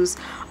taboos,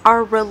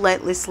 are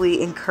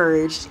relentlessly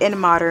encouraged in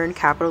modern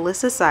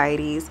capitalist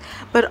societies,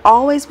 but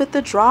always with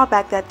the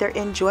drawback that their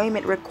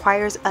enjoyment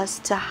requires us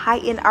to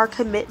heighten our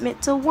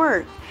commitment to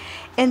work.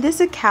 In this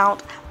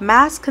account,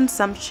 mass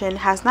consumption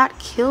has not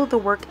killed the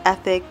work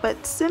ethic,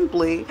 but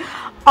simply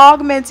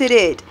augmented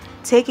it,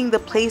 taking the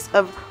place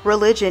of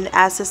religion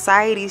as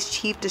society's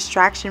chief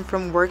distraction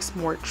from work's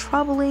more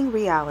troubling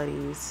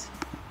realities.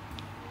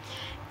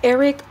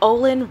 Eric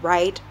Olin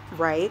Wright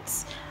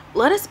writes,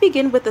 "Let us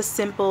begin with a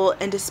simple,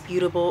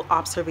 indisputable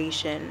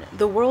observation.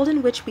 The world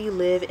in which we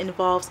live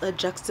involves a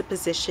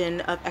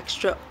juxtaposition of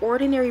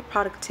extraordinary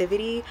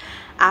productivity,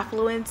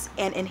 affluence,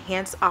 and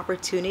enhanced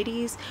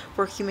opportunities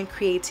for human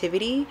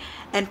creativity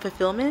and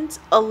fulfillment,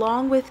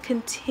 along with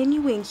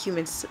continuing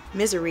human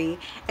misery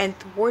and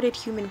thwarted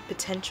human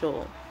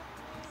potential."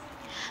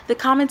 The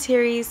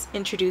commentaries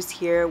introduced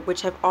here,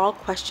 which have all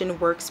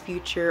questioned work's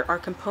future, are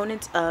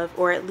components of,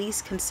 or at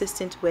least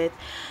consistent with,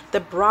 the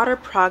broader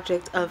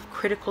project of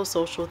critical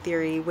social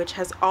theory, which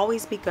has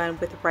always begun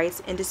with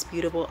Wright's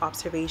indisputable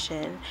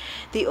observation.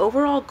 The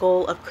overall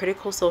goal of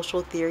critical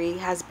social theory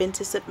has been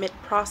to submit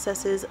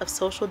processes of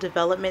social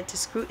development to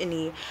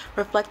scrutiny,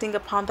 reflecting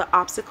upon the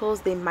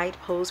obstacles they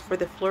might pose for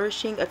the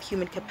flourishing of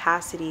human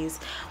capacities,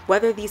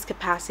 whether these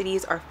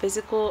capacities are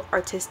physical,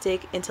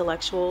 artistic,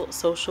 intellectual,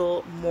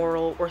 social,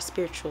 moral, or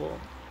spiritual.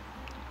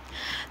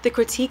 The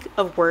critique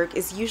of work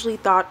is usually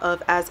thought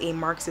of as a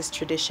Marxist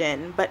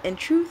tradition, but in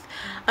truth,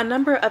 a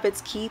number of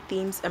its key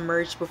themes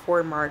emerged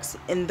before Marx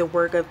in the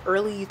work of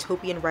early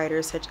utopian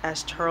writers such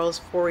as Charles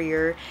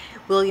Fourier,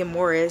 William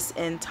Morris,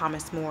 and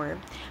Thomas More.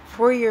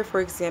 Fourier,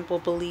 for example,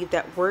 believed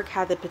that work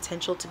had the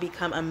potential to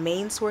become a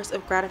main source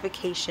of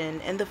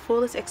gratification and the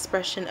fullest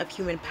expression of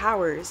human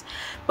powers,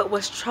 but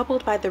was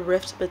troubled by the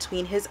rift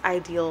between his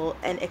ideal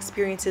and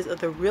experiences of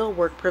the real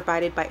work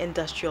provided by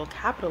industrial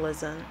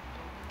capitalism.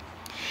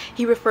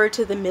 He referred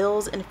to the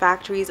mills and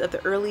factories of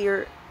the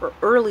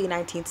early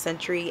 19th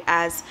century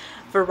as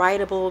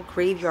veritable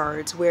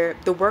graveyards where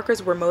the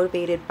workers were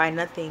motivated by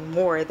nothing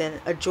more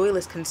than a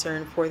joyless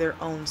concern for their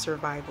own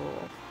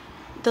survival.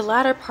 The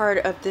latter part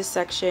of this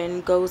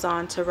section goes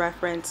on to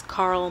reference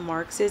Karl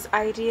Marx's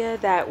idea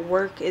that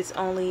work is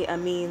only a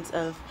means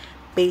of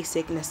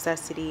basic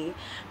necessity.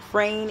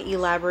 Frayne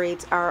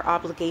elaborates our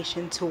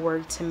obligation to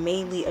work to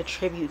mainly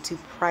attribute to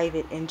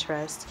private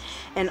interest,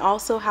 and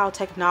also how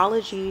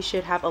technology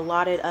should have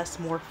allotted us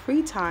more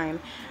free time,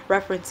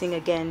 referencing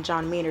again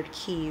John Maynard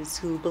Keynes,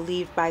 who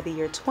believed by the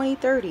year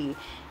 2030,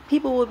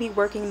 people will be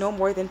working no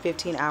more than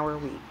 15-hour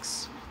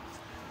weeks.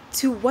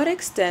 To what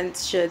extent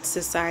should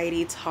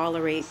society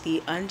tolerate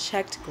the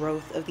unchecked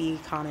growth of the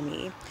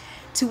economy?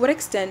 To what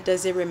extent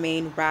does it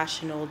remain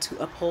rational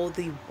to uphold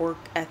the work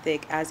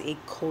ethic as a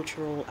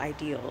cultural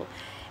ideal?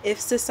 If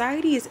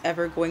society is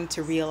ever going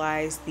to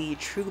realize the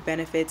true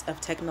benefits of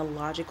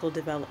technological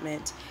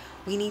development,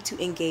 we need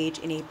to engage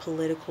in a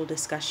political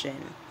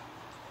discussion.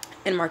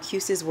 In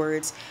Marcuse's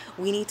words,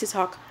 we need to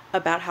talk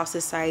about how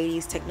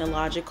society's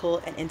technological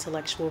and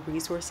intellectual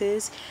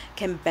resources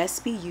can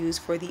best be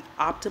used for the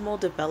optimal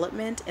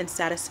development and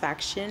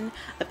satisfaction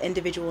of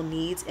individual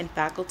needs and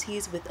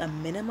faculties with a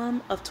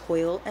minimum of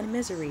toil and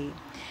misery.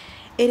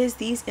 It is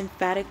these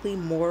emphatically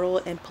moral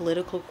and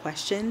political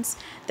questions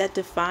that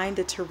define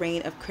the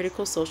terrain of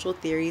critical social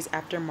theories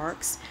after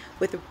Marx,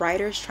 with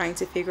writers trying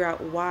to figure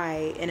out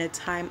why, in a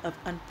time of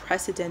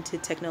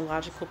unprecedented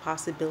technological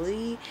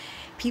possibility,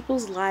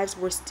 people's lives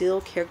were still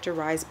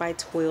characterized by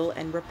toil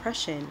and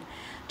repression.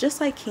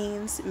 Just like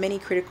Keynes, many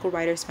critical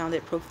writers found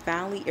it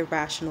profoundly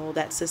irrational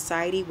that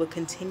society would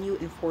continue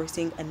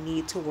enforcing a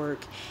need to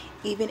work,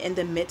 even in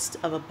the midst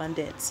of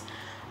abundance.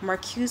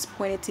 Marcuse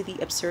pointed to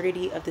the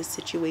absurdity of this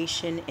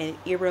situation in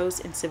Eros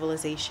and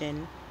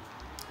Civilization,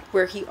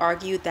 where he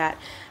argued that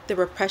the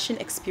repression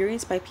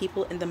experienced by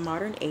people in the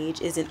modern age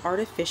is an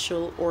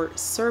artificial or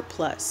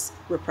surplus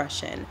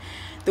repression.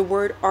 The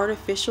word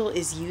artificial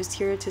is used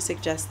here to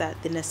suggest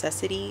that the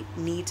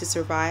need to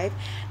survive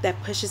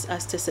that pushes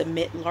us to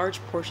submit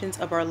large portions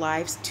of our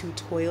lives to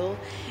toil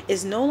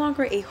is no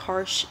longer a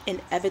harsh,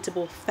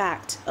 inevitable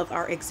fact of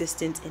our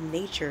existence in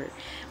nature,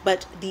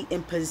 but the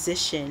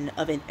imposition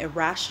of an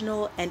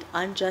irrational and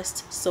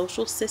unjust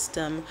social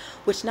system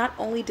which not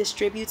only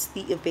distributes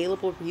the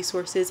available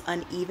resources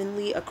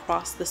unevenly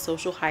across the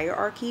social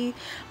hierarchy,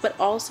 but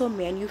also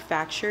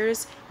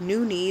manufactures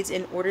new needs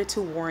in order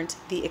to warrant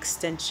the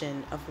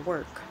extension of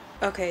work.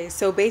 Okay,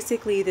 so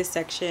basically this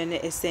section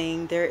is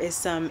saying there is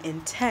some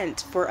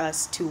intent for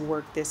us to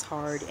work this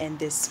hard and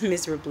this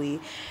miserably.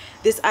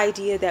 This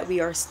idea that we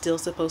are still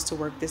supposed to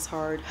work this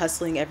hard,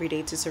 hustling every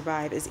day to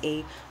survive, is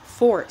a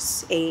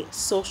force, a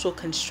social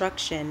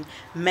construction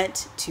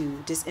meant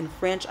to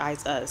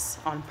disenfranchise us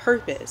on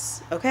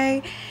purpose,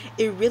 okay?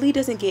 It really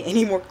doesn't get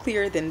any more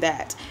clear than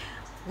that.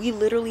 We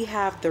literally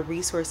have the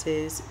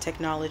resources,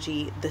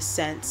 technology, the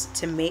sense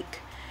to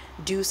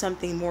do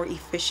something more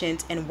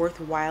efficient and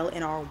worthwhile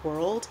in our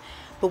world,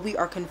 but we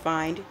are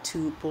confined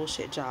to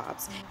bullshit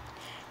jobs.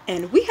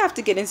 And we have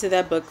to get into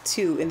that book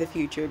too in the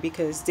future,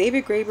 because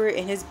David Graeber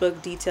in his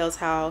book details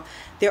how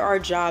there are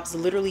jobs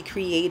literally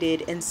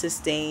created and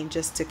sustained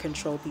just to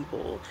control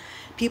people.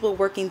 People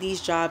working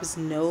these jobs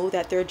know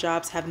that their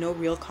jobs have no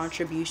real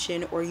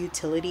contribution or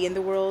utility in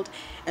the world,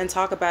 and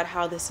talk about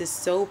how this is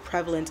so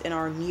prevalent in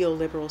our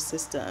neoliberal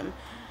system.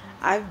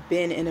 I've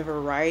been in a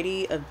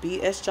variety of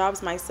BS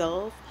jobs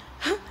myself.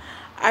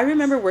 I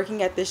remember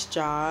working at this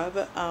job.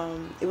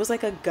 It was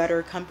like a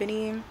gutter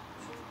company,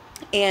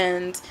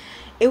 and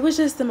it was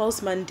just the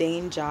most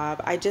mundane job.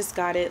 I just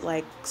got it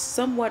like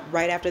somewhat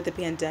right after the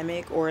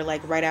pandemic, or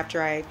like right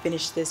after I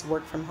finished this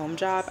work from home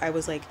job. I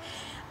was like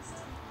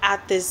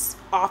at this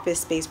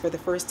office space for the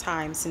first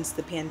time since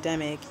the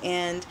pandemic,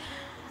 and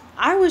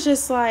I was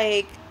just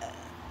like,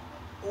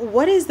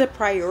 what is the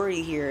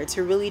priority here?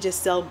 To really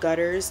just sell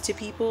gutters to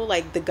people,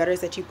 like the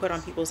gutters that you put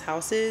on people's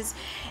houses?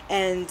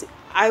 And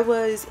I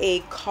was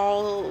a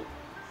call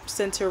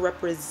center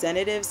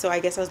representative, so I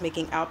guess I was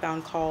making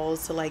outbound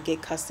calls to like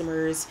get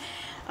customers,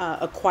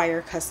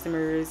 acquire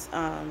customers,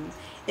 and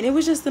it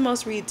was just the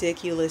most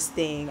ridiculous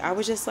thing. I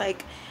was just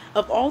like,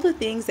 of all the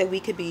things that we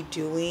could be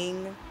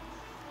doing,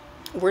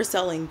 we're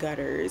selling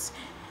gutters.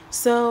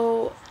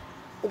 So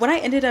when I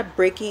ended up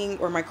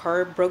my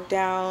car broke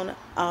down,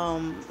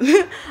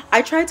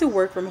 I tried to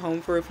work from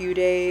home for a few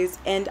days,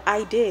 and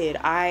I did.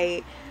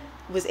 I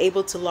was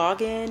able to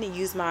log in,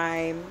 use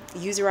my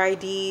user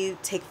ID,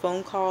 take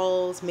phone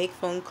calls, make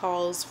phone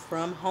calls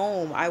from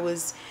home. I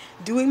was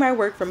doing my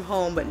work from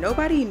home, but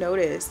nobody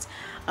noticed.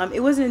 It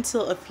wasn't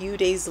until a few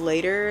days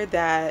later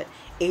that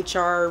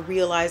HR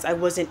realized I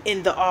wasn't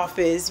in the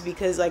office,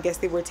 because I guess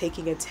they were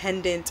taking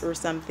attendance or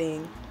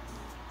something.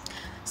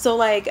 So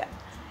like,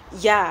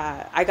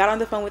 yeah, I got on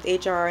the phone with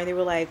HR, and they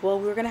were like, well,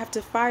 we're gonna have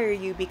to fire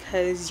you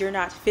because you're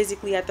not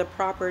physically at the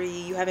property.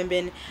 You haven't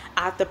been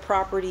at the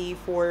property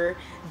for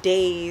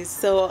days.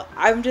 So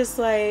I'm just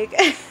like,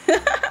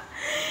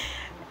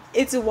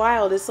 it's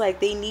wild. It's like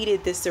they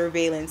needed this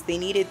surveillance. They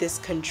needed this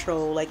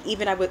control. Like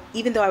even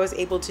though I was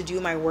able to do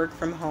my work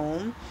from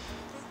home,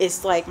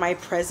 it's like my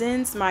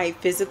presence, my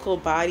physical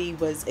body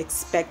was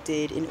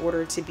expected in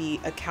order to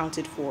be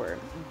accounted for.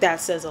 That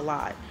says a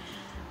lot.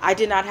 I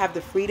did not have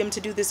the freedom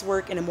to do this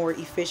work in a more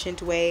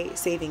efficient way,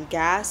 saving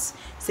gas,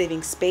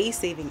 saving space,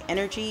 saving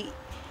energy.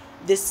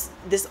 This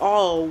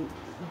all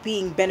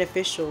being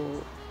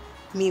beneficial,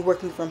 me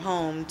working from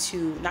home,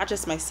 to not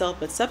just myself,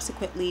 but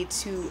subsequently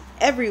to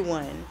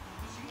everyone.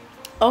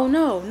 Oh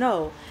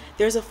no.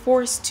 There's a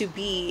force to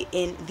be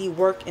in the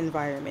work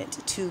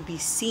environment, to be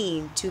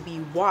seen, to be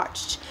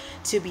watched,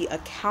 to be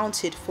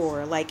accounted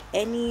for like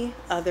any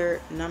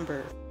other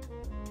number.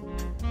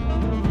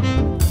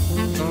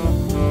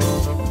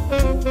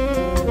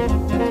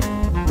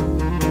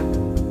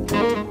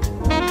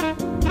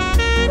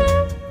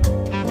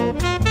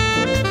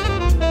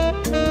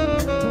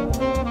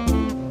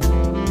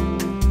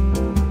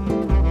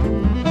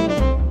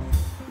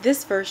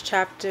 This first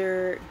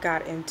chapter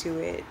got into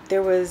it.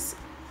 There was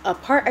a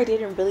part I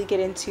didn't really get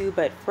into,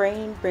 but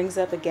Frayne brings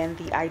up again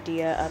the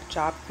idea of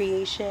job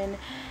creation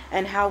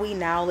and how we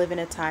now live in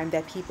a time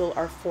that people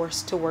are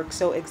forced to work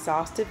so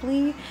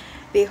exhaustively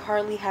they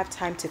hardly have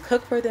time to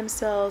cook for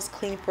themselves,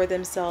 clean for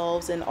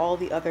themselves, and all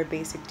the other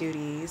basic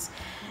duties.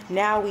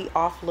 Now we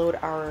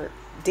offload our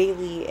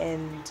daily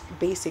and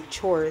basic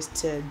chores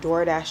to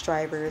DoorDash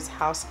drivers,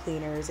 house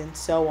cleaners, and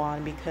so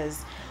on,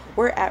 because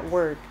we're at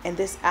work, and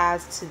this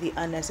adds to the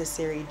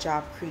unnecessary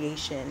job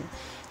creation,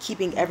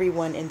 keeping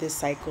everyone in this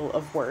cycle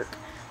of work.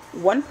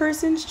 One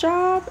person's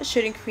job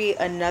shouldn't create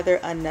another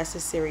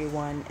unnecessary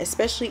one,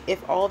 especially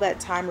if all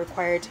that time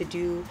required to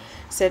do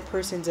said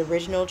person's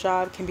original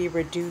job can be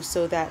reduced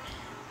so that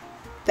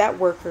that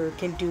worker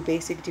can do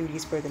basic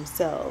duties for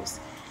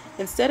themselves.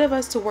 Instead of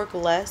us to work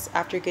less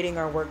after getting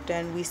our work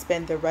done, we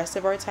spend the rest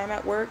of our time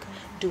at work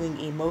doing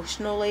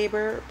emotional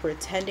labor,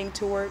 pretending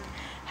to work,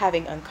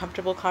 having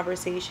uncomfortable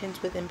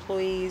conversations with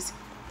employees.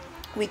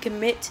 We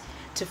commit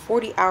to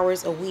 40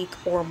 hours a week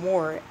or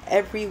more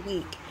every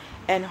week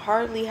and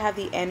hardly have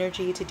the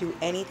energy to do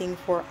anything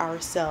for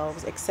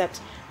ourselves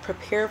except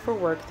prepare for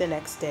work the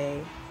next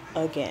day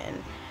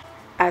again.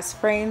 As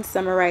Frayne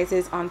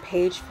summarizes on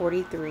page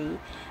 43,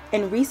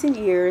 in recent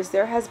years,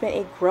 there has been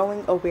a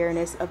growing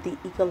awareness of the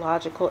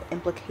ecological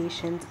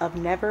implications of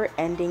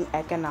never-ending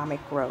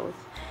economic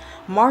growth.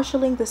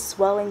 Marshalling the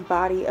swelling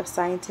body of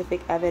scientific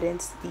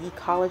evidence, the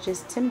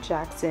ecologist Tim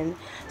Jackson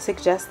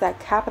suggests that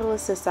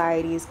capitalist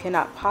societies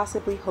cannot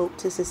possibly hope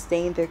to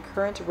sustain their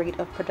current rate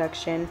of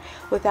production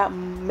without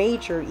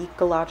major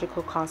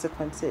ecological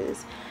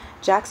consequences.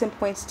 Jackson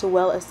points to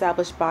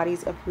well-established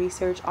bodies of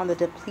research on the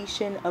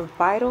depletion of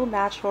vital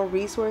natural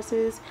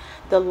resources,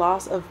 the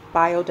loss of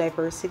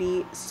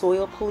biodiversity,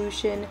 soil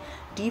pollution,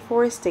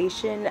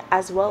 deforestation,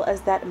 as well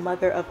as that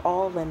mother of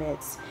all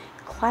limits,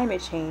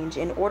 climate change,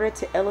 in order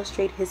to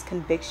illustrate his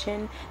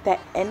conviction that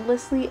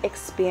endlessly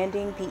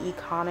expanding the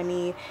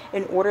economy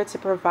in order to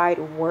provide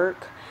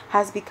work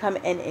has become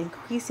an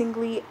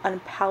increasingly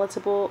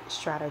unpalatable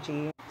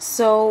strategy.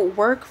 So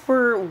work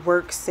for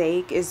work's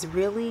sake is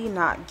really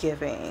not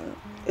giving.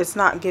 It's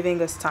not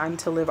giving us time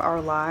to live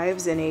our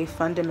lives in a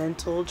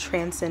fundamental,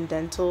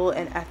 transcendental,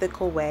 and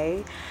ethical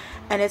way.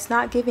 And it's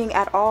not giving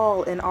at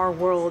all in our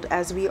world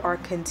as we are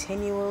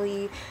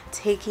continually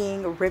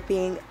taking,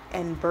 ripping,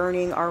 and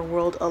burning our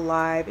world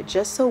alive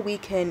just so we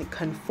can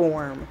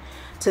conform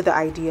to the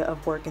idea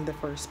of work in the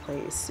first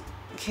place.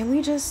 Can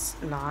we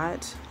just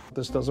not?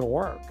 This doesn't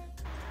work.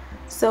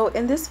 So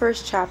in this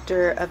first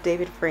chapter of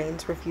David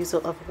Frayne's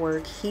Refusal of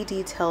Work, he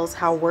details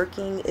how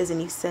working is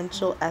an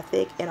essential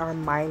ethic in our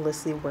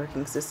mindlessly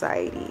working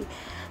society.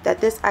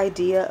 That this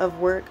idea of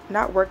work,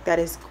 not work that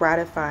is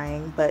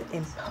gratifying, but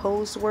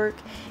imposed work,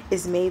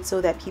 is made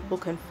so that people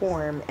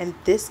conform, and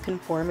this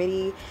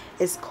conformity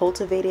is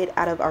cultivated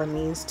out of our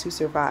means to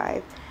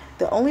survive.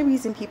 The only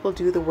reason people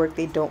do the work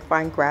they don't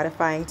find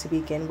gratifying to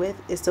begin with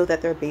is so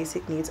that their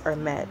basic needs are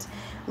met,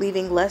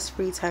 leaving less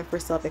free time for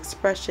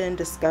self-expression,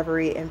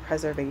 discovery, and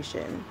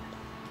preservation.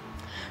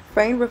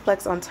 Frayne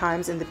reflects on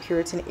times in the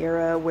Puritan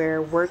era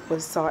where work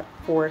was sought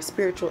for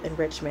spiritual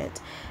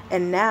enrichment,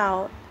 and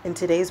now, in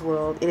today's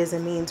world, it is a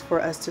means for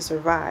us to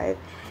survive,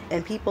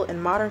 and people in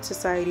modern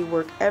society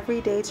work every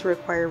day to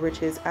acquire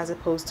riches as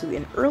opposed to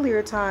in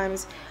earlier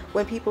times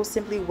when people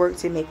simply work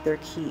to make their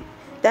keep.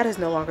 That is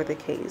no longer the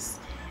case.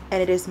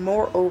 And it is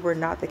moreover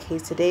not the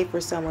case today for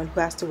someone who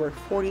has to work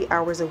 40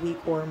 hours a week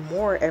or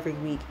more every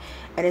week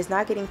and is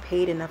not getting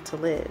paid enough to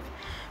live.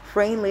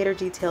 Frayne later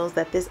details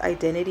that this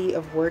identity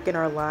of work in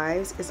our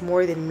lives is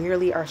more than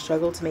merely our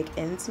struggle to make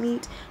ends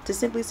meet, to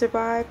simply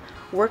survive.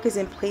 Work is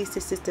in place to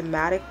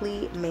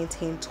systematically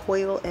maintain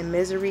toil and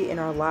misery in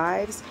our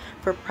lives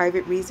for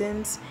private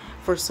reasons,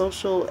 for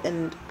social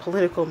and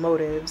political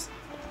motives.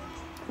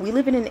 We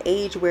live in an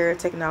age where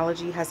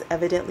technology has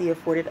evidently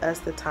afforded us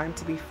the time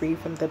to be free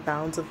from the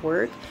bounds of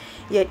work,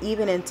 yet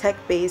even in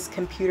tech-based,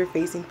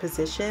 computer-facing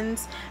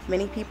positions,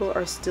 many people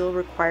are still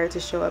required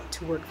to show up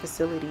to work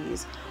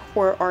facilities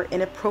or are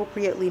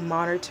inappropriately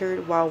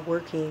monitored while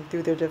working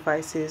through their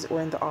devices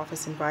or in the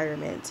office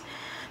environment.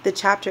 The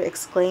chapter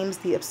exclaims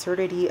the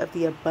absurdity of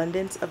the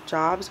abundance of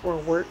jobs or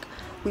work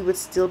we would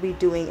still be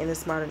doing in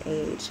this modern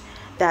age,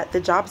 that the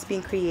jobs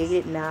being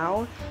created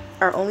now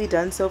are only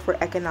done so for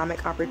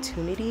economic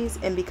opportunities,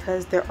 and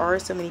because there are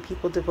so many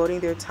people devoting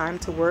their time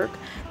to work,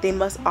 they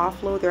must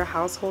offload their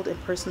household and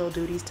personal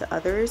duties to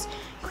others,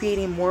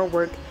 creating more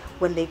work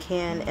when they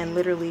can, and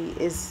literally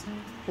is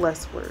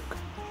less work.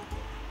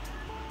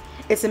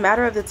 It's a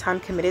matter of the time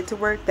committed to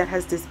work that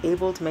has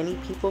disabled many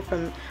people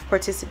from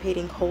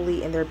participating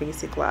wholly in their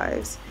basic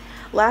lives.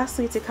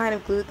 Lastly, to kind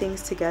of glue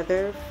things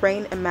together,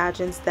 Frayne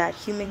imagines that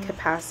human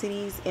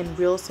capacities and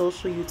real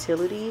social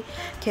utility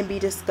can be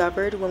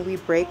discovered when we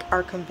break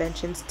our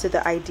conventions to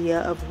the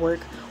idea of work,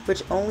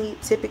 which only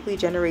typically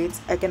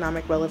generates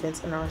economic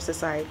relevance in our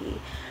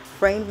society.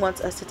 Frayne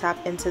wants us to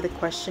tap into the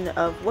question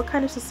of what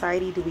kind of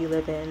society do we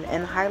live in,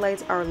 and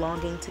highlights our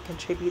longing to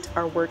contribute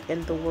our work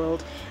in the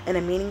world in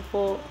a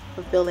meaningful,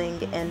 fulfilling,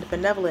 and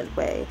benevolent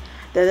way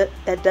that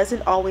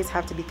doesn't always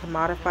have to be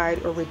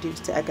commodified or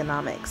reduced to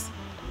economics.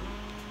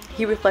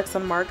 He reflects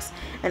on Marx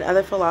and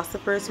other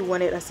philosophers who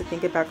wanted us to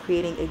think about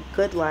creating a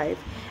good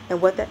life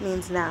and what that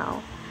means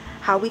now,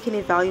 how we can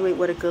evaluate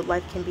what a good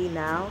life can be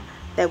now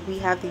that we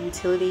have the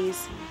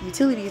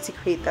utility to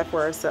create that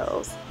for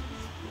ourselves.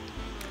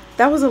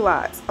 That was a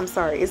lot. I'm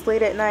sorry. It's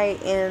late at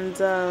night, and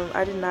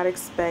I did not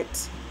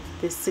expect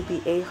this to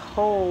be a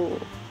whole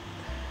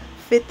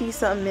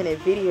 50-something minute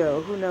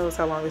video. Who knows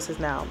how long this is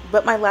now.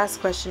 But my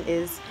last question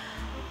is,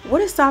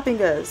 what is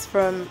stopping us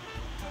from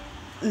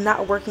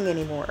not working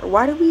anymore?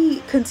 Why do we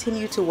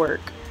continue to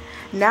work?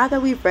 Now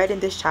that we've read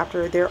in this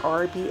chapter there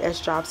are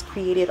BS jobs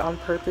created on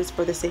purpose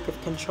for the sake of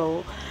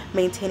control,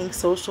 maintaining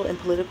social and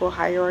political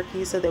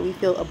hierarchies so that we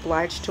feel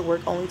obliged to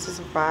work only to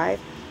survive,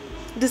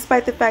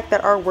 despite the fact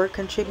that our work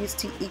contributes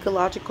to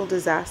ecological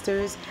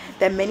disasters,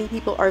 that many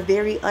people are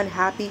very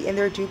unhappy in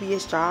their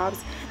dubious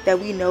jobs, that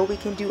we know we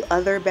can do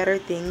other better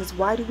things,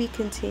 why do we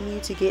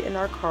continue to get in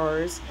our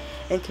cars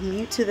and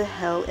commute to the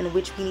hell in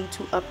which we need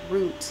to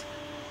uproot?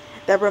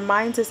 That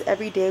reminds us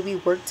every day we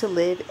work to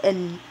live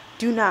and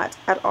do not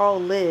at all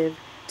live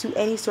to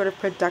any sort of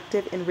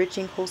productive,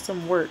 enriching,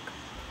 wholesome work.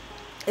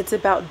 It's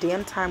about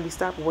damn time we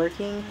stop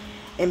working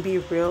and be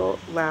real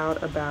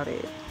loud about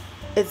it.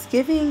 It's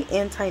giving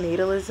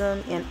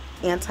anti-natalism and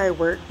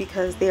anti-work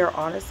because they are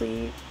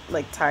honestly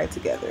like tied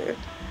together.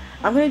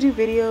 I'm going to do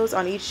videos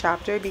on each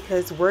chapter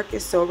because work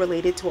is so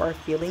related to our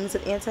feelings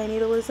of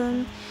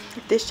anti-natalism.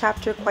 This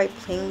chapter quite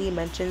plainly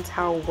mentions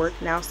how work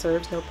now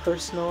serves no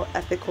personal,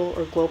 ethical,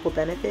 or global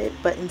benefit,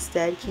 but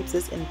instead keeps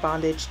us in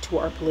bondage to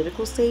our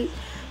political state,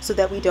 so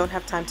that we don't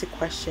have time to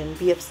question,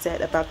 be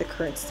upset about the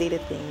current state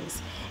of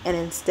things, and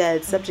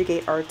instead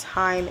subjugate our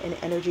time and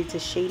energy to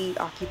shady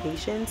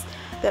occupations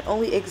that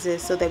only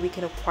exist so that we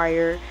can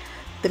acquire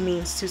the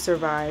means to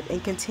survive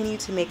and continue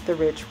to make the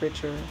rich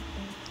richer.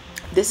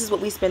 This is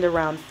what we spend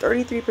around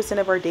 33%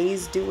 of our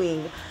days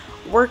doing,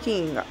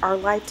 working our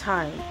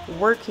lifetime,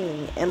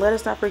 working, and let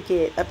us not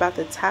forget about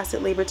the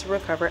tacit labor to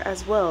recover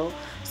as well,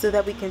 so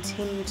that we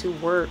continue to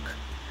work.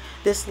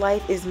 This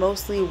life is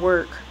mostly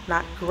work,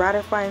 not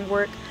gratifying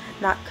work,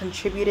 not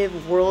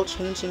contributive,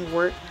 world-changing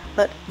work,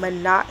 but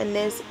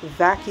monotonous,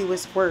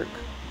 vacuous work.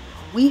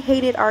 We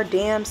hated our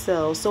damn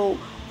selves, so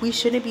we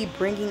shouldn't be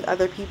bringing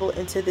other people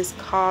into this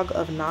cog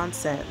of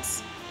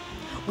nonsense.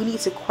 We need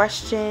to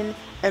question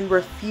and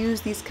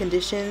refuse these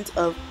conditions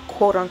of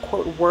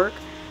quote-unquote work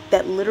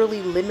that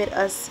literally limit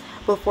us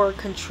before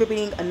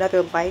contributing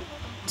another life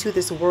to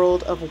this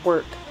world of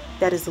work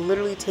that is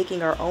literally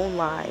taking our own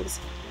lives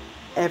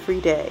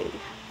every day,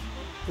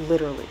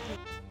 literally.